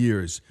 53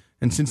 years.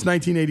 And since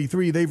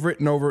 1983, they've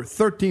written over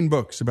 13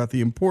 books about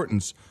the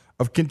importance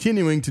of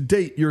continuing to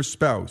date your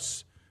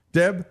spouse.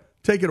 Deb,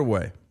 take it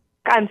away.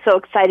 I'm so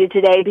excited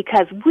today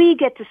because we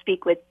get to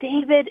speak with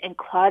David and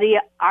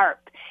Claudia Arps.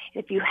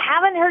 If you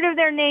haven't heard of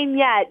their name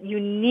yet, you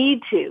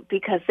need to,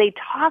 because they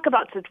talk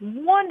about such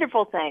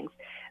wonderful things,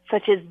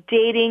 such as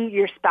dating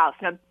your spouse.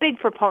 And I'm a big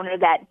proponent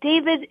of that.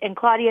 David and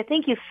Claudia,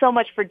 thank you so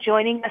much for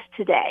joining us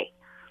today.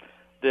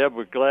 Deb,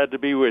 we're glad to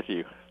be with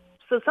you.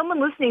 So someone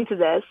listening to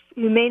this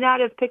who may not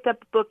have picked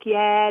up a book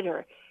yet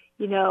or,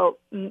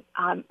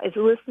 is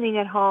listening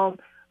at home,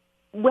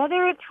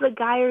 whether it's the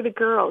guy or the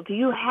girl, do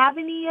you have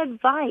any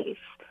advice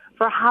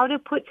for how to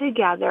put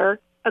together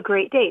a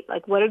great date?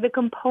 Like, what are the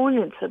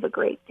components of a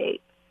great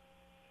date?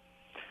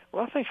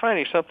 Well, I think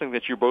finding something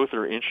that you both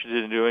are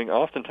interested in doing.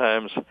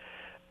 Oftentimes,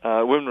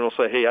 women will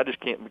say, "Hey, I just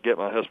can't get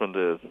my husband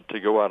to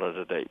go out on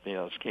a date.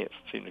 I just can't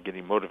seem to get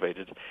him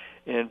motivated."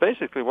 And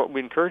basically, what we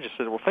encourage is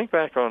that, well, think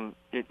back on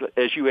it,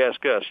 as you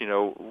ask us.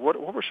 What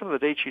were some of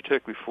the dates you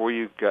took before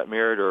you got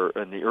married, or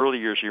in the early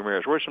years of your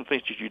marriage? What are some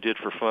things that you did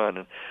for fun?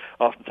 And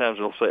oftentimes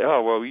they'll say,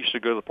 "Oh, well, we used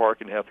to go to the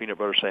park and have peanut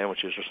butter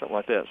sandwiches or something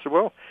like that." So,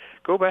 well,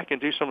 go back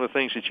and do some of the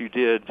things that you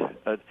did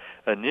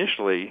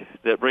initially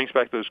that brings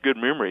back those good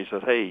memories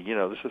of, hey,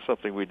 this is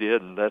something we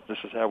did, and this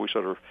is how we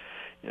sort of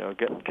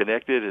got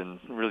connected and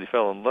really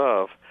fell in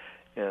love.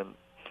 And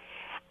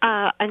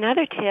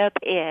another tip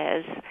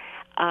is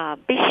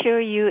be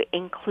sure you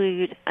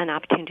include an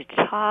opportunity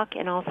to talk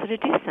and also to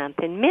do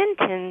something. Men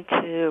tend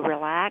to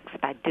relax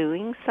by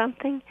doing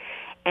something,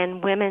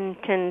 and women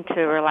tend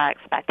to relax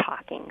by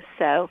talking.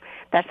 So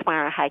that's why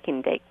our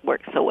hiking date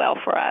works so well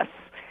for us.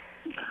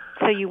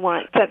 So you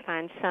want to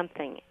find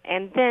something,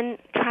 and then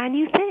try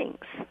new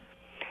things.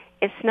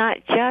 It's not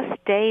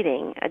just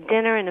dating. A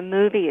dinner and a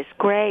movie is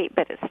great,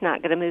 but it's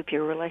not going to move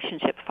your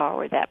relationship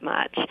forward that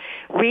much.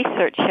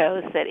 Research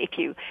shows that if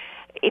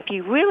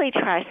you really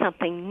try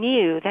something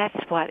new, that's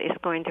what is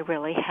going to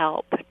really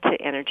help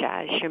to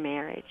energize your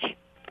marriage.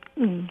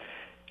 Mm.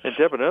 And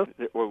Deb,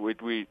 what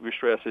we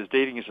stress is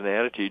dating is an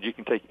attitude. You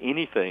can take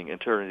anything and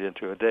turn it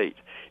into a date,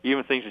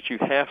 even things that you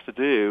have to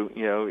do.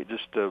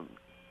 Just to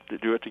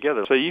do it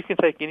together. So you can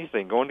take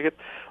anything. Going to get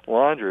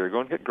laundry or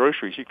going to get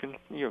groceries, you can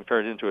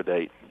turn it into a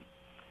date.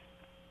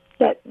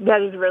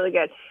 That is really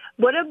good.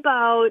 What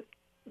about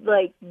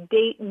like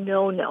date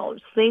no-nos,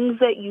 things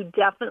that you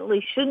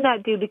definitely should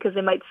not do because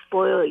they might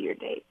spoil your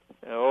date?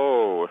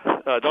 Oh,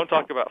 don't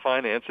talk about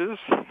finances.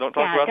 Don't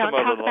talk about the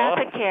mother-in-law. Don't talk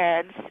about the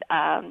kids.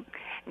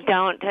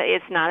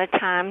 It's not a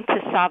time to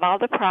solve all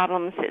the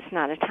problems. It's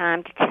not a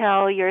time to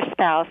tell your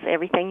spouse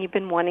everything you've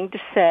been wanting to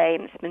say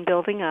and it's been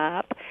building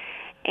up.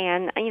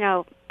 And,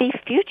 be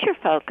future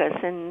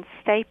focused and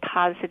stay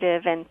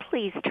positive, and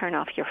please turn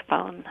off your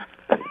phone.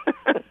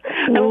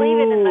 And leave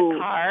it in the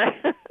car.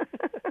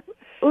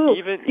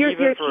 Even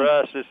for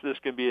us, this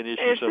can be an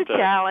issue sometimes. It's a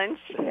challenge.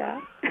 Yeah.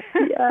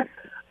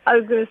 I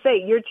was going to say,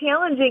 you're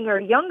challenging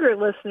our younger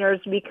listeners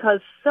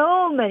because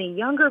so many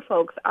younger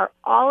folks are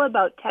all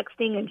about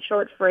texting and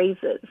short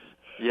phrases.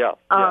 Yeah.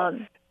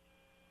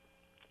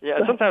 Yeah,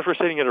 and sometimes we're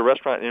sitting at a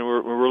restaurant and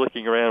we're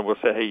looking around. We'll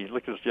say, "Hey,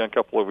 look at this young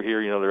couple over here.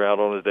 They're out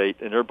on a date,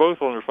 and they're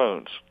both on their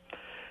phones."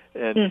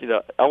 And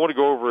I want to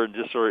go over and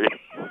just sort of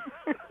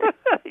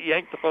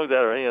yank the phones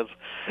out of our hands.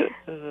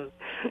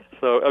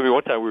 So,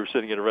 one time we were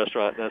sitting at a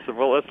restaurant, and I said,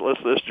 "Well,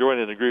 let's join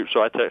in the group."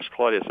 So I text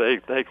Claudia, say,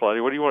 "Hey,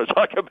 Claudia, what do you want to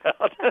talk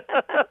about?"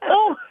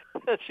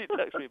 And she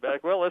texts me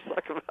back, "Well, let's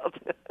talk about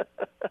that."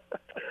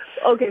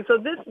 Okay, so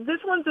this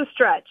one's a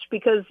stretch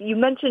because you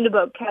mentioned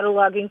about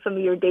cataloging some of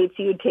your dates.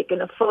 You had taken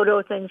a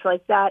photo, things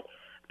like that.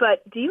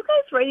 But do you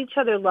guys write each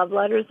other love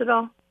letters at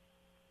all?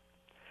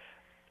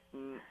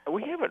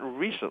 We haven't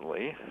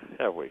recently,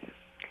 have we?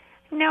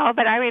 No,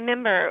 but I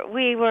remember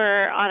we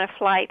were on a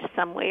flight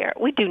somewhere.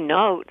 We do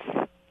notes.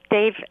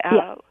 Dave,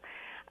 I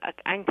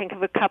can think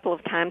of a couple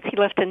of times he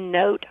left a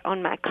note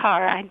on my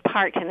car. I had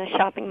parked in a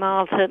shopping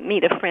mall to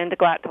meet a friend to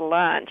go out to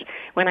lunch.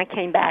 When I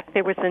came back,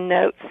 there was a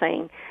note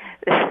saying,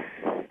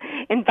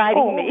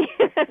 inviting me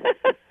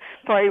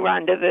for a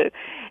rendezvous,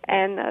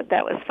 and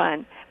that was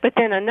fun. But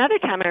then another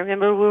time, I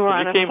remember we were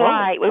on a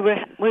flight.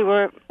 We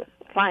were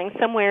flying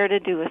somewhere to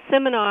do a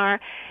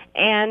seminar,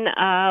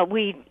 and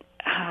we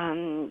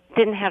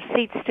didn't have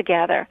seats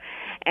together,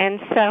 and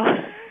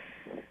so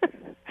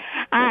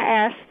I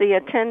asked the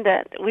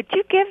attendant, "Would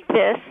you give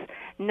this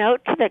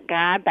note to the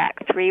guy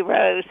back 3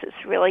 rows?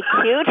 It's really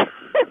cute."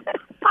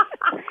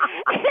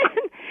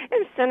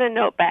 and sent a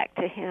note back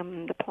to him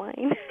in the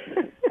plane.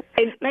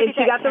 And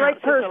she got the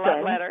right person.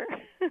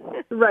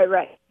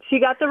 Right. She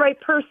got the right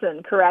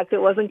person, correct?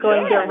 It wasn't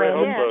going down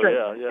random street.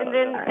 And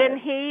then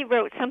he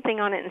wrote something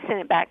on it and sent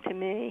it back to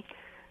me.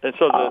 And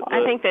so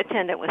I think the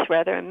attendant was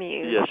rather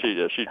amused. Yeah, she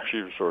did.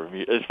 She was sort of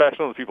amused. In fact,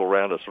 some of the people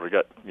around us sort of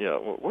got,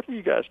 what are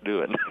you guys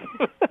doing?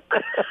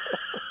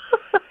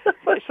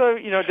 So,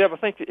 Deb, I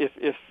think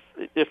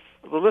if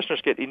the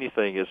listeners get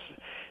anything, is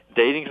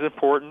dating is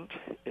important.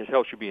 It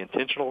helps you be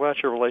intentional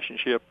about your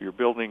relationship. You're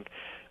building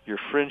your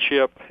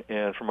friendship,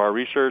 and from our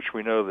research,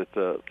 we know that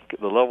the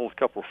level of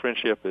couple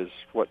friendship is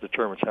what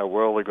determines how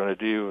well they're going to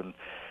do, and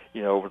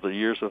over the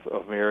years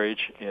of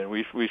marriage. And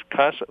we've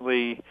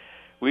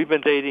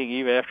been dating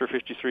even after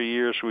 53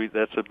 years. We're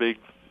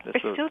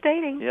still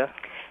dating. Yeah.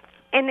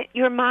 And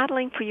you're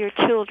modeling for your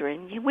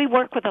children. We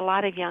work with a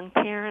lot of young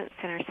parents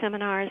in our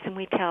seminars, and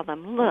we tell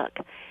them, look,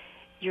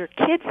 your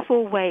kids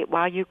will wait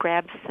while you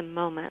grab some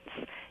moments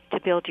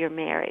to build your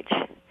marriage,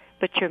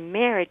 but your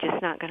marriage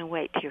is not going to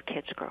wait till your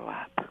kids grow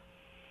up.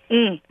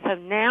 So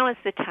now is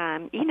the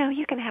time. You know,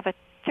 you can have a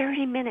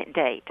 30-minute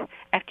date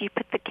after you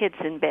put the kids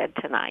in bed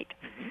tonight.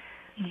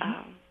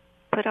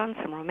 Put on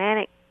some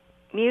romantic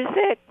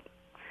music,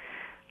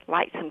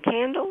 light some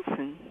candles,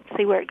 and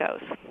see where it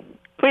goes.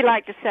 We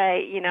like to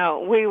say, you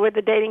know, we were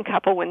the dating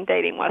couple when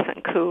dating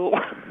wasn't cool.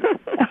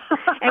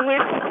 And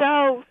we're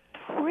so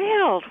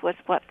thrilled with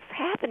what's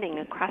happening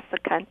across the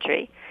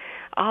country.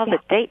 All the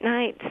date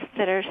nights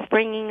that are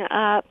springing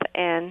up,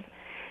 and,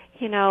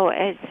 you know,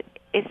 it's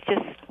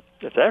just...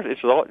 It's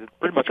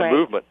pretty much great. A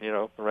movement, you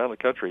know, around the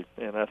country,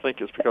 and I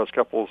think it's because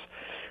couples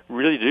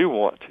really do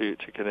want to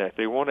connect.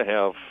 They want to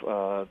have,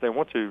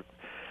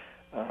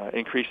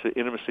 increase the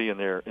intimacy in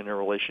their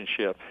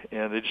relationship,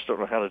 and they just don't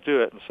know how to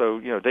do it. And so,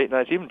 you know, date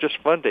nights, even just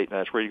fun date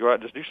nights where you go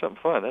out and just do something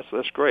fun,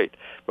 that's great.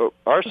 But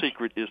our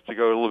secret is to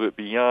go a little bit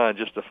beyond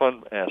just the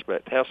fun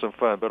aspect, have some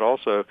fun, but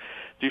also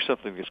do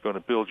something that's going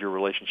to build your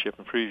relationship,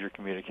 improve your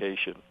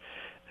communication,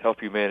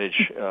 help you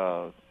manage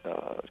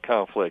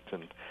conflict,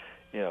 and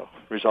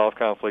resolve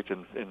conflict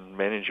and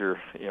manage your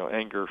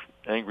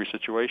angry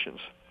situations,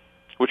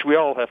 which we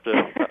all have to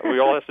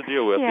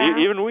deal with. Yeah.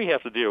 Even we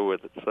have to deal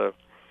with it. So.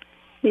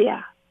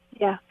 Yeah.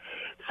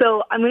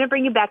 So I'm going to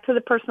bring you back to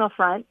the personal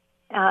front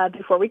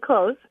before we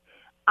close.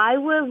 I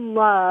would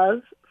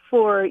love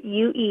for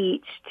you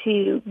each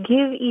to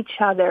give each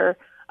other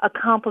a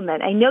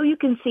compliment. I know you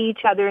can see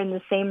each other in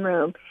the same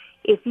room.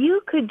 If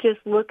you could just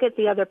look at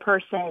the other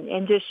person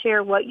and just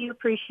share what you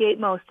appreciate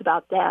most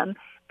about them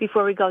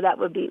before we go, that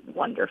would be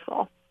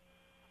wonderful.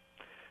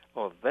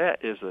 Well,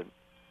 that is a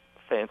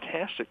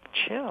fantastic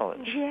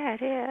challenge. Yeah,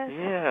 it is.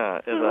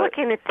 Yeah. I'm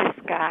looking at this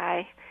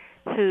guy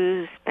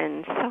who's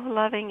been so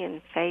loving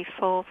and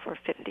faithful for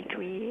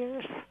 53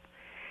 years.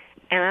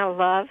 And I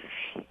love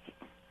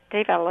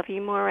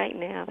you more right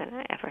now than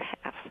I ever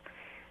have.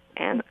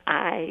 And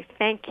I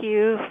thank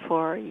you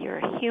for your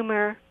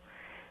humor,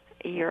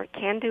 your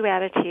can-do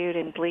attitude,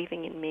 and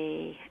believing in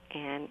me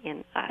and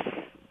in us.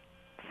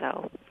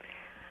 So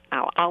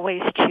I'll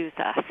always choose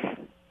us.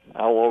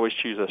 I'll always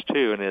choose us,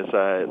 too. And as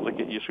I look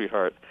at you,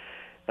 sweetheart,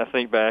 I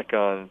think back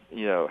on,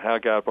 how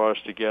God brought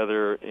us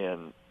together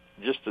and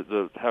just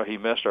how He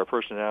meshed our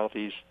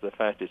personalities, the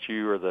fact that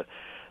you are the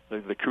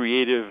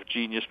creative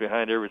genius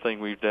behind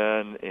everything we've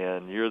done,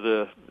 and you're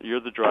the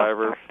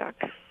driver.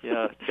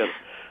 Yeah,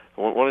 I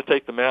want to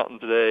take the mountain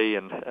today,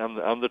 and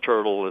I'm the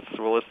turtle. Let's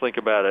think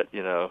about it,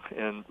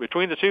 And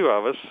between the two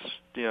of us,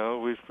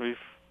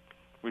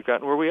 we've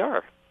gotten where we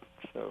are.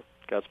 So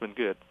God's been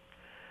good.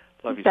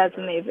 Love you. That's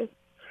amazing.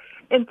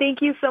 And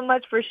thank you so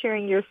much for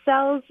sharing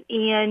yourselves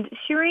and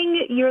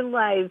sharing your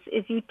lives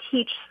as you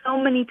teach so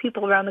many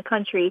people around the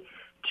country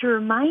to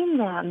remind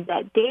them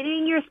that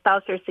dating your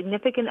spouse or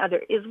significant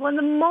other is one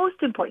of the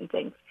most important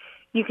things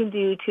you can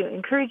do to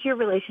encourage your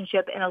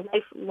relationship and a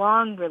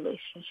lifelong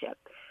relationship.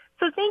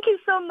 So thank you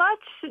so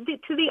much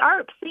to the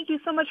Arps. Thank you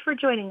so much for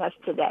joining us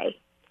today.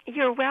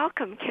 You're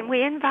welcome. Can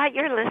we invite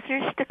your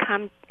listeners to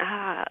come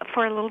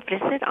for a little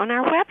visit on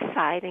our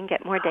website and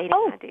get more dating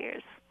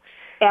ideas?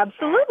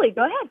 Absolutely.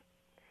 Go ahead.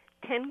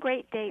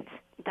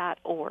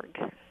 10greatdates.org.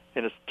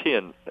 And it's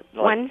 10.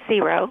 10.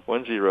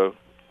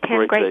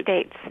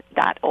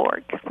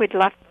 10greatdates.org. We'd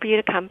love for you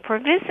to come for a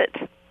visit.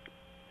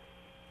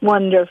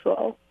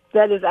 Wonderful.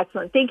 That is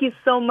excellent. Thank you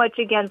so much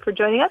again for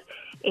joining us,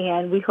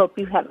 and we hope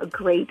you have a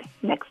great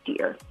next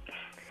year.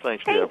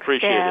 Thanks, Deb.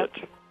 Appreciate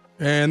it.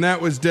 And that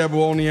was Deb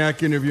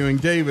Wolniak interviewing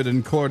David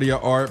and Claudia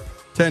Arp.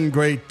 10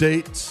 great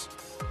dates.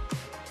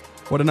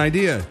 What an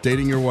idea,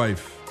 dating your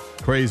wife.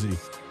 Crazy.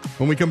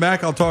 When we come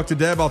back, I'll talk to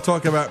Deb. I'll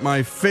talk about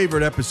my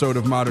favorite episode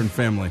of Modern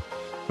Family,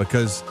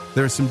 because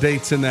there are some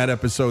dates in that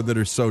episode that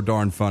are so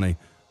darn funny.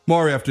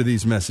 More after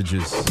these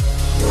messages.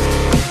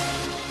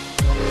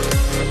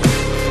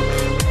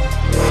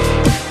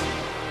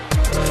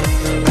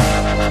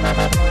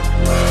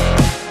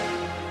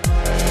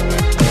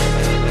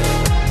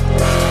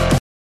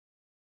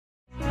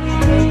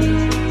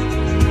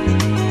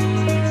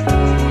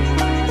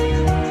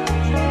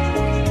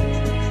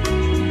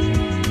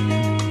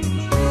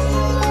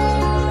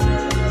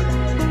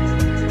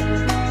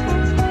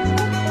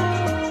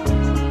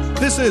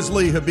 This is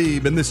Lee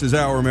Habib, and this is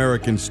Our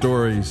American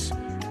Stories.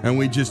 And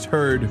we just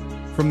heard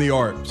from the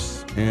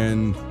Arps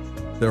and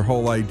their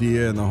whole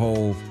idea and the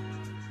whole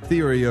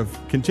theory of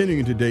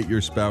continuing to date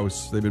your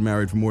spouse. They've been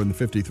married for more than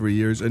 53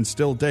 years and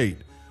still date.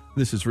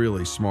 This is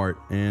really smart.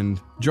 And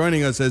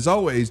joining us, as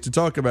always, to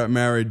talk about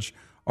marriage,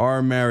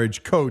 our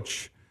marriage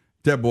coach,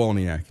 Deb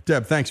Wolniak.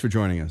 Deb, thanks for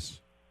joining us.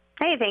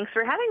 Hey, thanks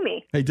for having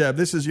me. Hey, Deb,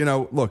 this is,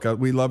 look,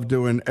 we love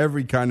doing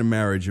every kind of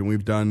marriage, and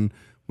we've done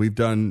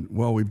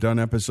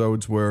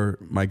episodes where,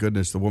 my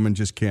goodness, the woman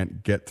just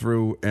can't get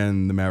through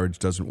and the marriage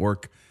doesn't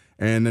work.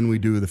 And then we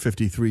do the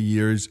 53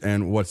 years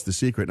and what's the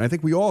secret. And I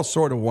think we all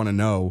sort of want to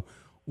know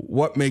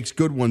what makes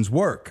good ones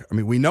work. I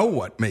mean, we know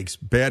what makes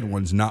bad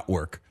ones not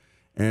work.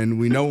 And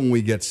we know when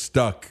we get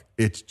stuck,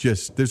 it's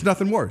just, there's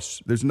nothing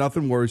worse. There's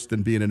nothing worse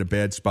than being in a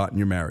bad spot in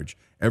your marriage.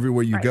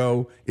 Everywhere you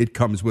go, it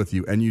comes with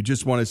you. And you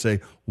just want to say,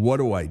 what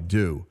do I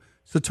do?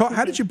 So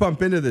how did you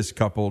bump into this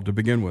couple to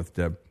begin with,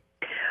 Deb?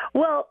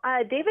 Well,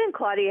 David and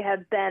Claudia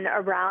have been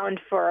around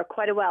for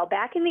quite a while.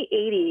 Back in the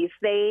 80s,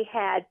 they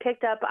had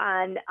picked up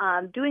on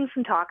doing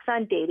some talks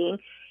on dating,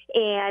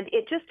 and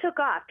it just took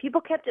off.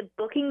 People kept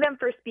booking them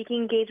for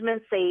speaking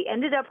engagements. They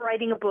ended up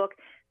writing a book.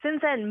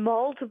 Since then,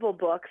 multiple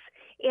books,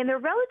 and they're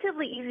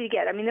relatively easy to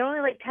get. I mean, they're only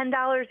like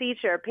 $10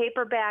 each or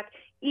paperback,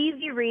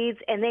 easy reads,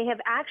 and they have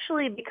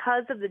actually,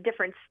 because of the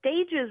different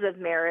stages of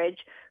marriage,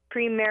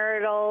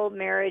 premarital,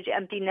 marriage,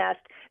 empty nest,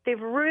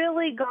 they've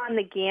really gone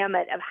the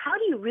gamut of how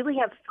do you really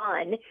have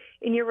fun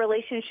in your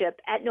relationship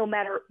at no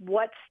matter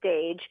what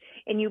stage.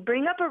 And you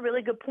bring up a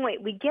really good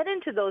point. We get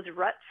into those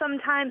ruts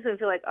sometimes and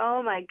feel like,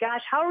 oh my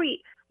gosh, how are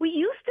we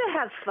used to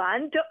have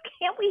fun.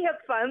 Can't we have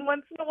fun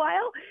once in a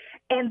while?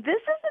 And this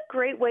is a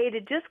great way to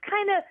just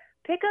kind of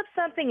pick up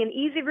something, an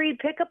easy read,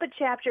 pick up a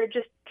chapter,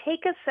 just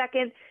take a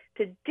second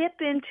to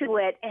dip into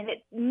it, and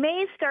it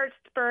may start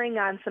spurring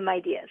on some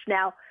ideas.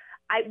 Now,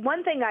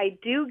 one thing I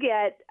do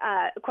get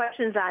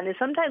questions on is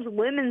sometimes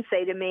women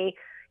say to me,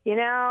 you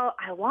know,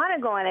 I want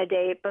to go on a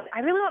date, but I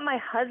really want my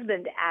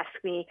husband to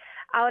ask me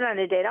out on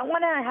a date. I don't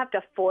want to have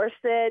to force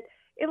it.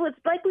 It was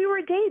like we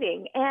were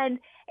dating. And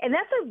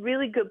that's a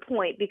really good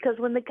point, because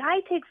when the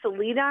guy takes the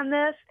lead on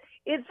this,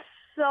 it's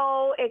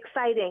so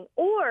exciting.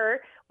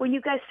 Or when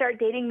you guys start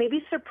dating,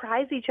 maybe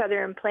surprise each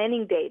other in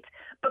planning dates.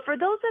 But for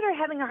those that are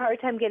having a hard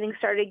time getting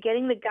started,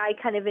 getting the guy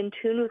kind of in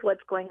tune with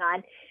what's going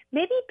on,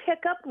 maybe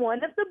pick up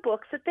one of the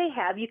books that they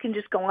have. You can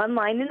just go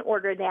online and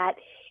order that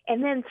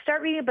and then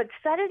start reading, but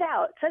set it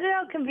out. Set it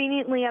out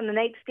conveniently on the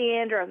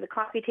nightstand or on the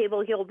coffee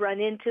table. He'll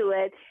run into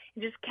it.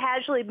 And just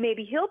casually,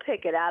 maybe he'll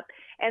pick it up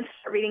and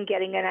start reading,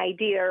 getting an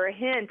idea or a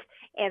hint,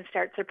 and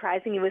start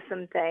surprising you with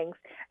some things.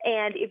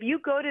 And if you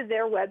go to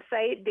their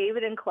website,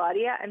 David and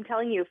Claudia, I'm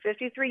telling you,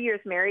 53 years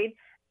married,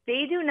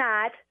 they do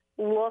not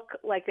look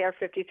like they're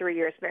 53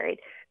 years married.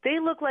 They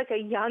look like a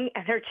young,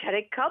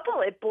 energetic couple.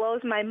 It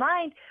blows my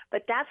mind,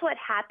 but that's what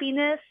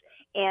happiness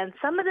and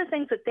some of the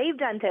things that they've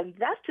done to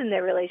invest in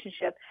their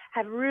relationship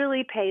have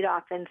really paid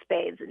off in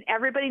spades. And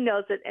everybody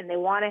knows it, and they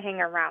want to hang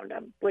around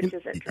them, which is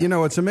interesting. You know,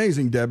 what's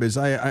amazing, Deb, is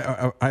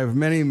I have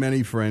many,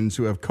 many friends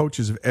who have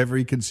coaches of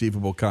every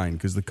conceivable kind,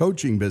 because the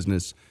coaching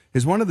business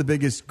is one of the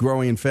biggest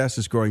growing and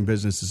fastest growing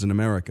businesses in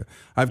America.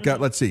 I've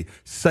got, let's see,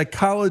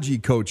 psychology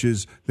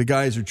coaches. The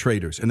guys are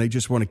traders, and they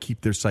just want to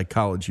keep their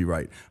psychology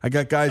right. I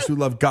got guys who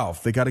love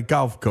golf. They got a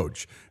golf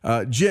coach.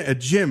 At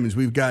gyms,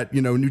 we've got,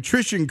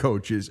 nutrition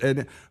coaches.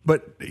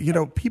 But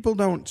people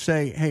don't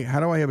say, hey,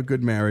 how do I have a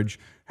good marriage?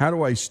 How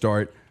do I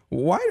start?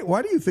 Why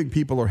do you think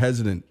people are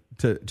hesitant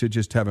to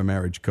just have a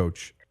marriage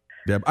coach,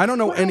 Deb? I don't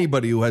know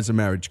anybody who has a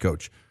marriage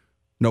coach.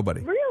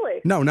 Nobody. Really?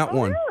 No, not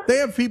one. Really? They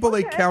have people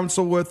they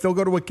counsel with. They'll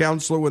go to a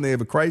counselor when they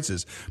have a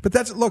crisis. But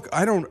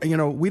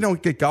we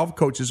don't get golf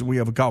coaches when we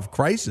have a golf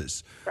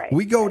crisis. Right.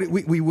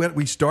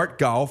 We start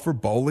golf or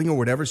bowling or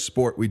whatever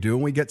sport we do,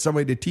 and we get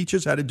somebody to teach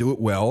us how to do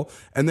it well,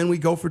 and then we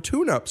go for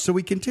tune-ups so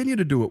we continue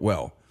to do it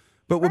well.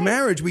 But with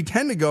marriage, we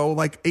tend to go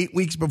like 8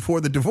 weeks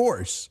before the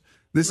divorce.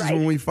 This is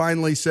when we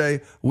finally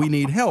say we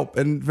need help.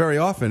 And very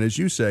often, as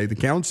you say, the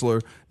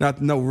counselor,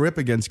 no rip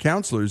against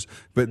counselors,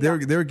 but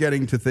they're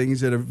getting to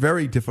things at a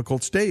very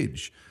difficult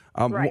stage.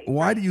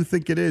 Why do you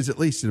think it is, at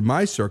least in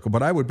my circle,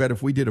 but I would bet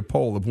if we did a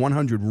poll of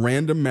 100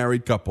 random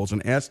married couples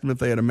and asked them if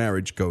they had a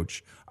marriage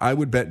coach, I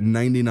would bet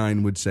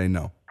 99 would say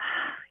no.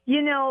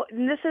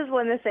 This is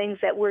one of the things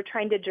that we're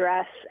trying to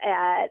address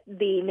at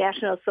the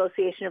National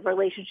Association of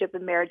Relationship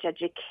and Marriage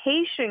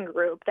Education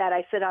group that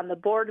I sit on the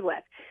board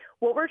with.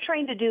 What we're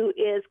trying to do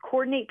is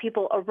coordinate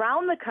people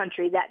around the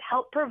country that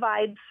help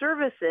provide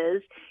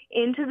services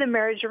into the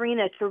marriage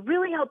arena to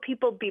really help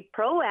people be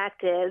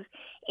proactive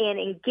and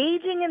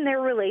engaging in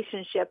their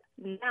relationship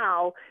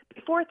now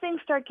before things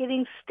start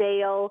getting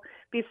stale,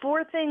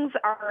 before things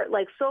are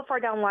like so far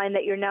down the line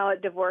that you're now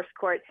at divorce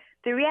court.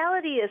 The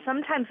reality is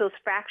sometimes those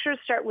fractures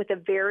start with a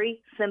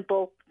very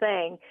simple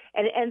thing,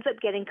 and it ends up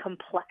getting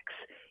complex.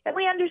 And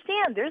we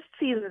understand there's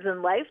seasons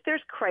in life,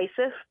 there's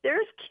crisis,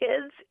 there's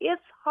kids,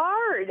 it's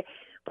hard.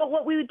 But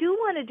what we do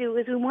want to do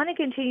is we want to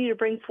continue to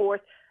bring forth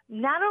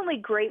not only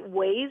great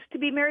ways to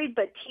be married,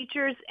 but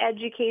teachers,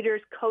 educators,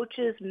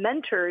 coaches,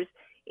 mentors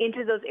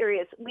into those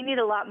areas. We need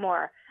a lot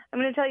more. I'm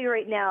going to tell you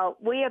right now,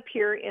 way up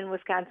here in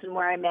Wisconsin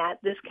where I'm at,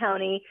 this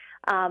county,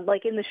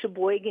 like in the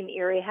Sheboygan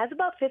area, has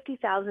about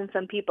 50,000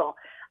 some people.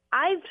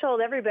 I've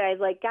told everybody,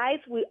 guys,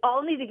 we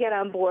all need to get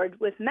on board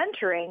with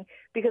mentoring,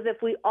 because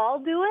if we all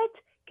do it,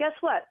 guess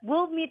what?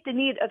 We'll meet the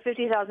need of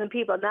 50,000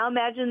 people. Now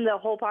imagine the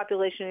whole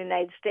population of the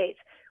United States.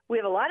 We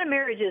have a lot of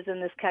marriages in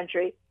this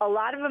country. A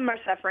lot of them are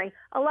suffering.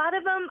 A lot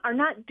of them are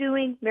not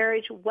doing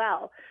marriage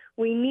well.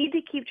 We need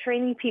to keep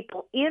training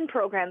people in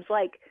programs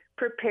like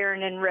Prepare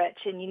and Enrich,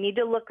 and you need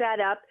to look that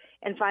up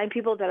and find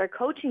people that are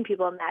coaching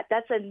people in that.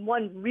 That's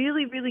one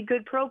really, really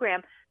good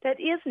program that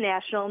is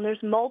national, and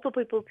there's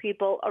multiple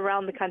people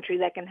around the country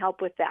that can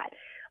help with that.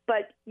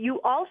 But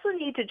you also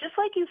need to, just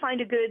like you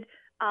find a good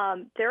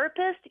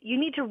therapist, you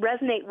need to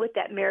resonate with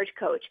that marriage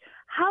coach.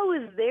 How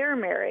is their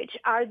marriage?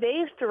 Are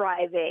they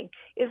thriving?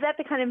 Is that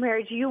the kind of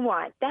marriage you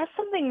want? That's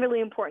something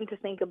really important to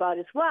think about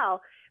as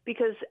well,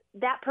 because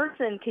that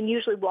person can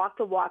usually walk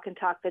the walk and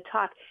talk the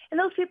talk. And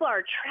those people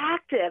are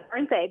attractive,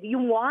 aren't they? You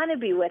want to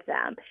be with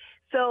them.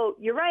 So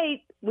you're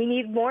right. We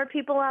need more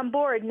people on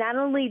board, not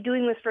only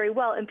doing this very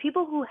well, and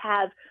people who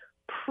have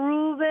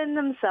proven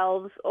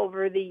themselves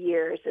over the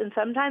years. And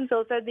sometimes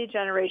those are the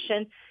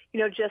generation,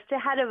 just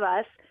ahead of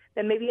us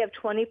that maybe have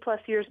 20 plus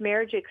years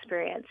marriage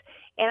experience.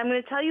 And I'm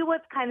going to tell you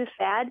what's kind of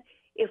sad.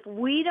 If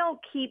we don't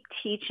keep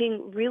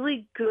teaching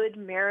really good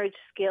marriage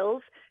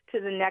skills to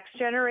the next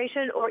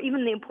generation, or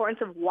even the importance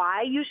of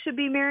why you should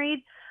be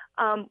married,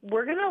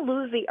 we're going to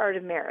lose the art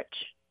of marriage.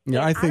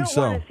 Yeah, I think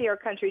so. I don't want to see our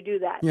country do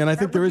that. Yeah, and I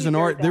think there is an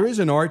art. There is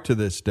an art to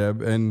this,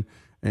 Deb, and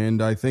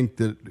I think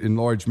that in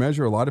large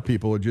measure, a lot of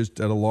people are just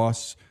at a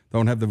loss,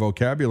 don't have the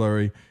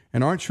vocabulary,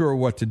 and aren't sure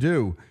what to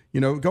do.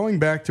 Going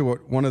back to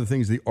what one of the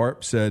things the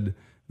Arps said,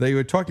 they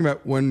were talking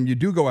about when you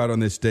do go out on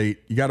this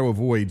date, you got to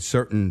avoid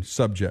certain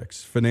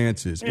subjects: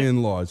 finances,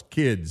 in-laws,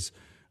 kids,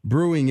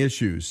 brewing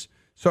issues.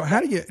 So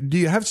do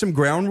you have some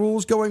ground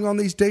rules going on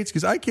these dates?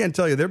 Because I can't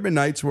tell you, there have been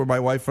nights where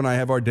my wife and I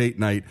have our date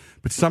night,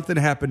 but something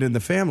happened in the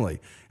family.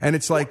 And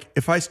it's like,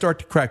 if I start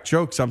to crack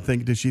jokes, I'm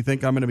thinking, does she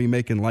think I'm going to be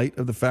making light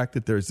of the fact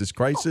that there's this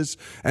crisis?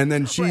 And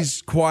then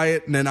she's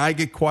quiet, and then I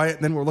get quiet,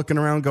 and then we're looking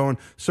around going,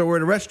 so we're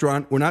at a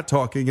restaurant, we're not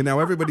talking, and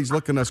now everybody's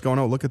looking at us going,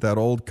 oh, look at that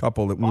old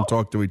couple that won't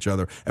talk to each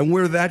other. And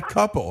we're that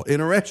couple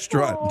in a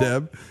restaurant,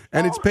 Deb,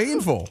 and it's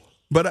painful.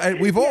 But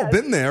we've all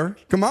been there.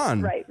 Come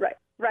on. Right.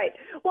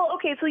 Well,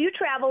 okay, so you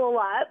travel a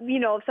lot.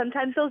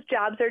 Sometimes those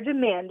jobs are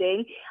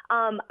demanding.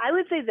 I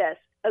would say this: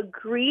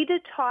 agree to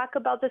talk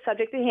about the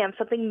subject at hand.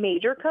 Something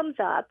major comes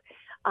up.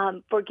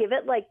 Give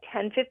it like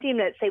 10, 15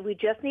 minutes. Say, we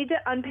just need to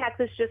unpack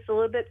this just a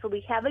little bit so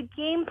we have a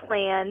game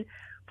plan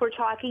for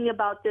talking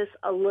about this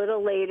a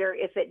little later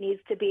if it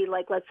needs to be,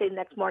 like, let's say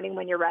next morning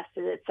when you're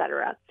rested, et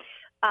cetera,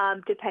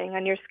 depending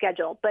on your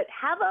schedule. But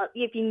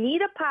if you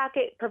need a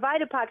pocket,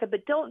 provide a pocket,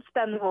 but don't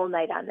spend the whole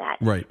night on that.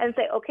 Right. And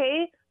say,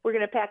 okay, we're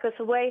going to pack this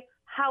away.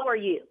 How are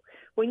you?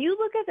 When you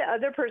look at the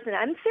other person,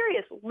 I'm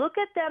serious, look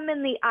at them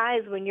in the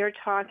eyes when you're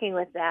talking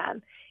with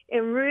them.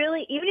 And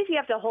really, even if you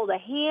have to hold a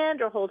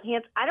hand or hold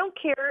hands, I don't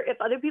care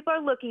if other people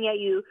are looking at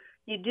you,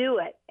 you do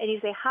it. And you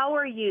say, how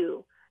are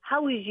you?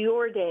 How is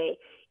your day?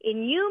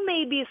 And you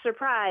may be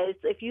surprised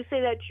if you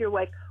say that to your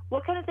wife,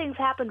 what kind of things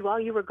happened while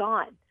you were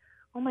gone?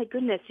 Oh my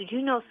goodness, did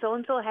you know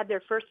so-and-so had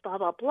their first blah,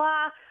 blah,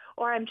 blah?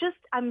 Or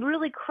I'm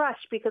really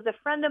crushed because a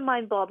friend of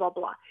mine, blah, blah,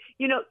 blah.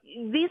 These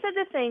are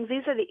the things,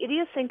 these are the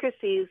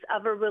idiosyncrasies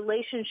of a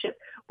relationship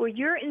where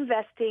you're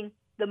investing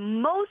the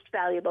most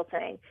valuable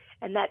thing,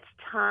 and that's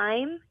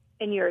time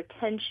and your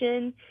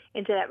attention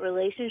into that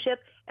relationship.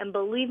 And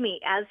believe me,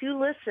 as you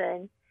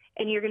listen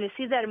and you're going to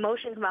see that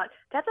emotion come out,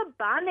 that's a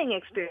bonding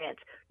experience.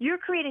 You're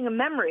creating a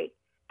memory.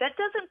 That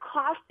doesn't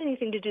cost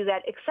anything to do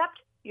that except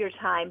your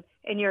time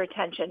and your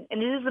attention,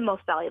 and it is the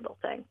most valuable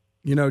thing.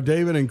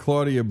 David and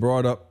Claudia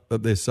brought up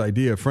this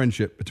idea of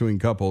friendship between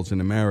couples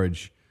in a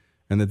marriage,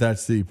 and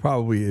that's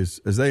probably is,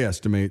 as they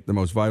estimate, the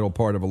most vital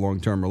part of a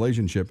long-term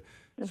relationship.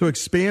 Mm-hmm. So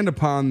expand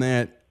upon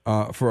that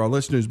for our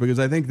listeners, because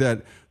I think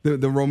that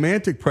the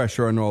romantic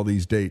pressure on all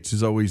these dates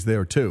is always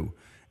there too.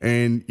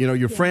 And,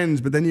 you're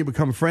friends, but then you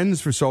become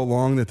friends for so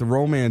long that the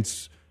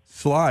romance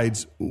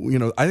slides.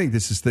 I think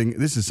this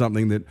is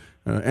something that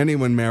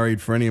anyone married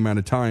for any amount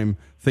of time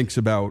thinks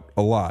about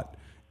a lot.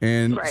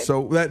 And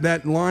so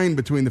that line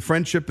between the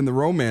friendship and the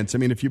romance, I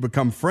mean, if you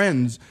become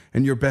friends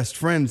and you're best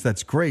friends,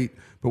 that's great.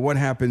 But what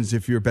happens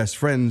if you're best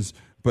friends,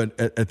 but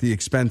at the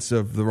expense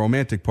of the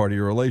romantic part of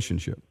your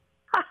relationship?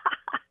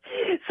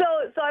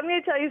 So I'm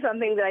going to tell you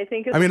something that I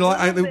think is...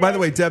 by the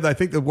way, Deb, I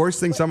think the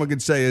worst thing someone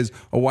could say is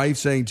a wife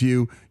saying to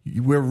you,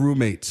 we're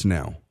roommates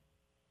now.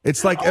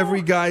 It's like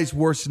every guy's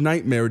worst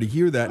nightmare to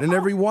hear that, and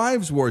every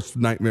wife's worst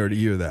nightmare to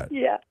hear that.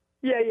 Yeah.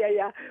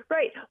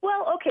 Right.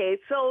 Well, okay,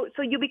 so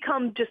you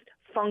become just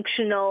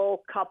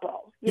functional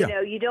couple.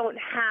 You don't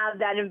have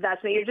that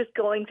investment. You're just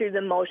going through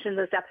the motions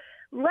and stuff.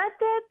 Let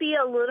that be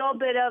a little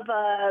bit of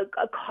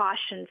a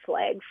caution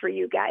flag for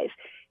you guys.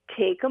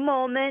 Take a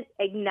moment,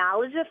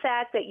 acknowledge the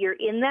fact that you're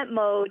in that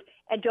mode,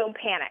 and don't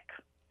panic.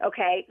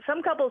 Okay?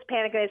 Some couples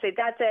panic and they say,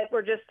 that's it,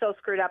 we're just so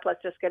screwed up,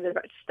 let's just get it.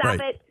 Stop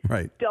it.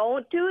 Right.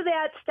 Don't do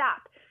that.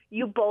 Stop.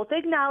 You both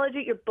acknowledge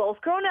it. You're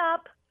both grown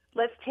up.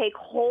 Let's take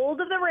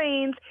hold of the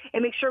reins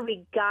and make sure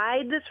we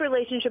guide this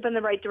relationship in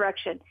the right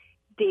direction.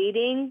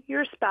 Dating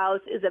your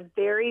spouse is a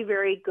very,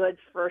 very good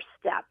first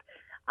step.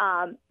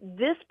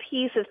 This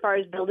piece, as far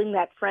as building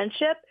that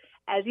friendship,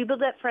 as you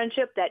build that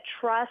friendship, that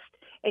trust,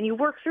 and you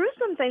work through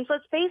some things,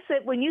 let's face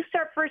it, when you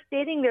start first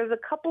dating, there's a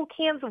couple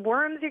cans of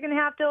worms you're going to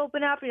have to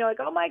open up, and you're like,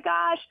 oh my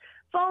gosh,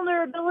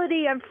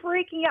 vulnerability, I'm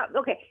freaking out.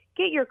 Okay,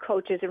 get your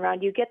coaches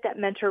around you, get that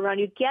mentor around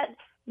you, get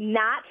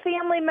not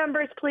family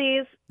members,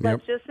 please.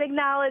 Let's just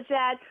acknowledge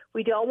that.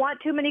 We don't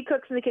want too many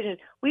cooks in the kitchen.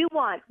 We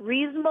want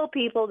reasonable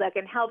people that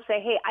can help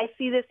say, hey, I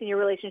see this in your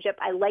relationship.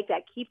 I like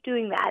that. Keep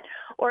doing that.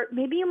 Or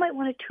maybe you might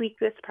want to tweak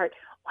this part.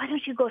 Why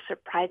don't you go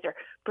surprise her?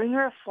 Bring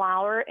her a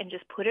flower and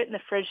just put it in the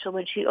fridge so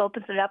when she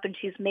opens it up and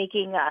she's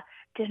making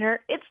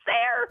dinner, it's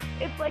there.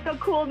 It's like a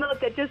cool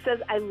note that just says,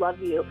 I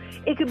love you.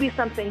 It could be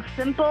something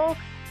simple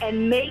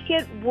and make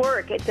it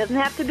work. It doesn't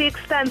have to be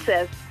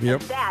expensive.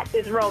 Yep. That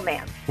is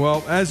romance.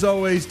 Well, as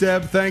always,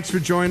 Deb, thanks for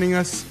joining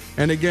us.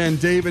 And again,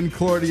 Dave and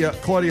Claudia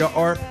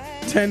Arp,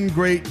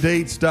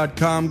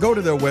 10greatdates.com. Go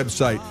to their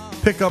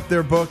website, pick up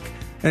their book,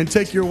 and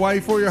take your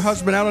wife or your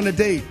husband out on a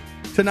date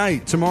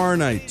tonight, tomorrow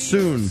night,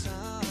 soon.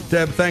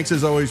 Deb, thanks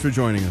as always for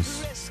joining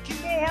us.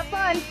 Hey, have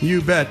fun.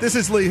 You bet. This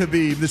is Lee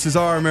Habib. This is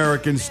Our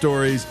American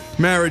Stories.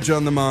 Marriage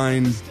on the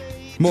Mind.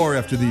 More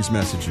after these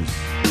messages.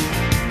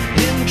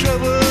 In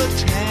trouble.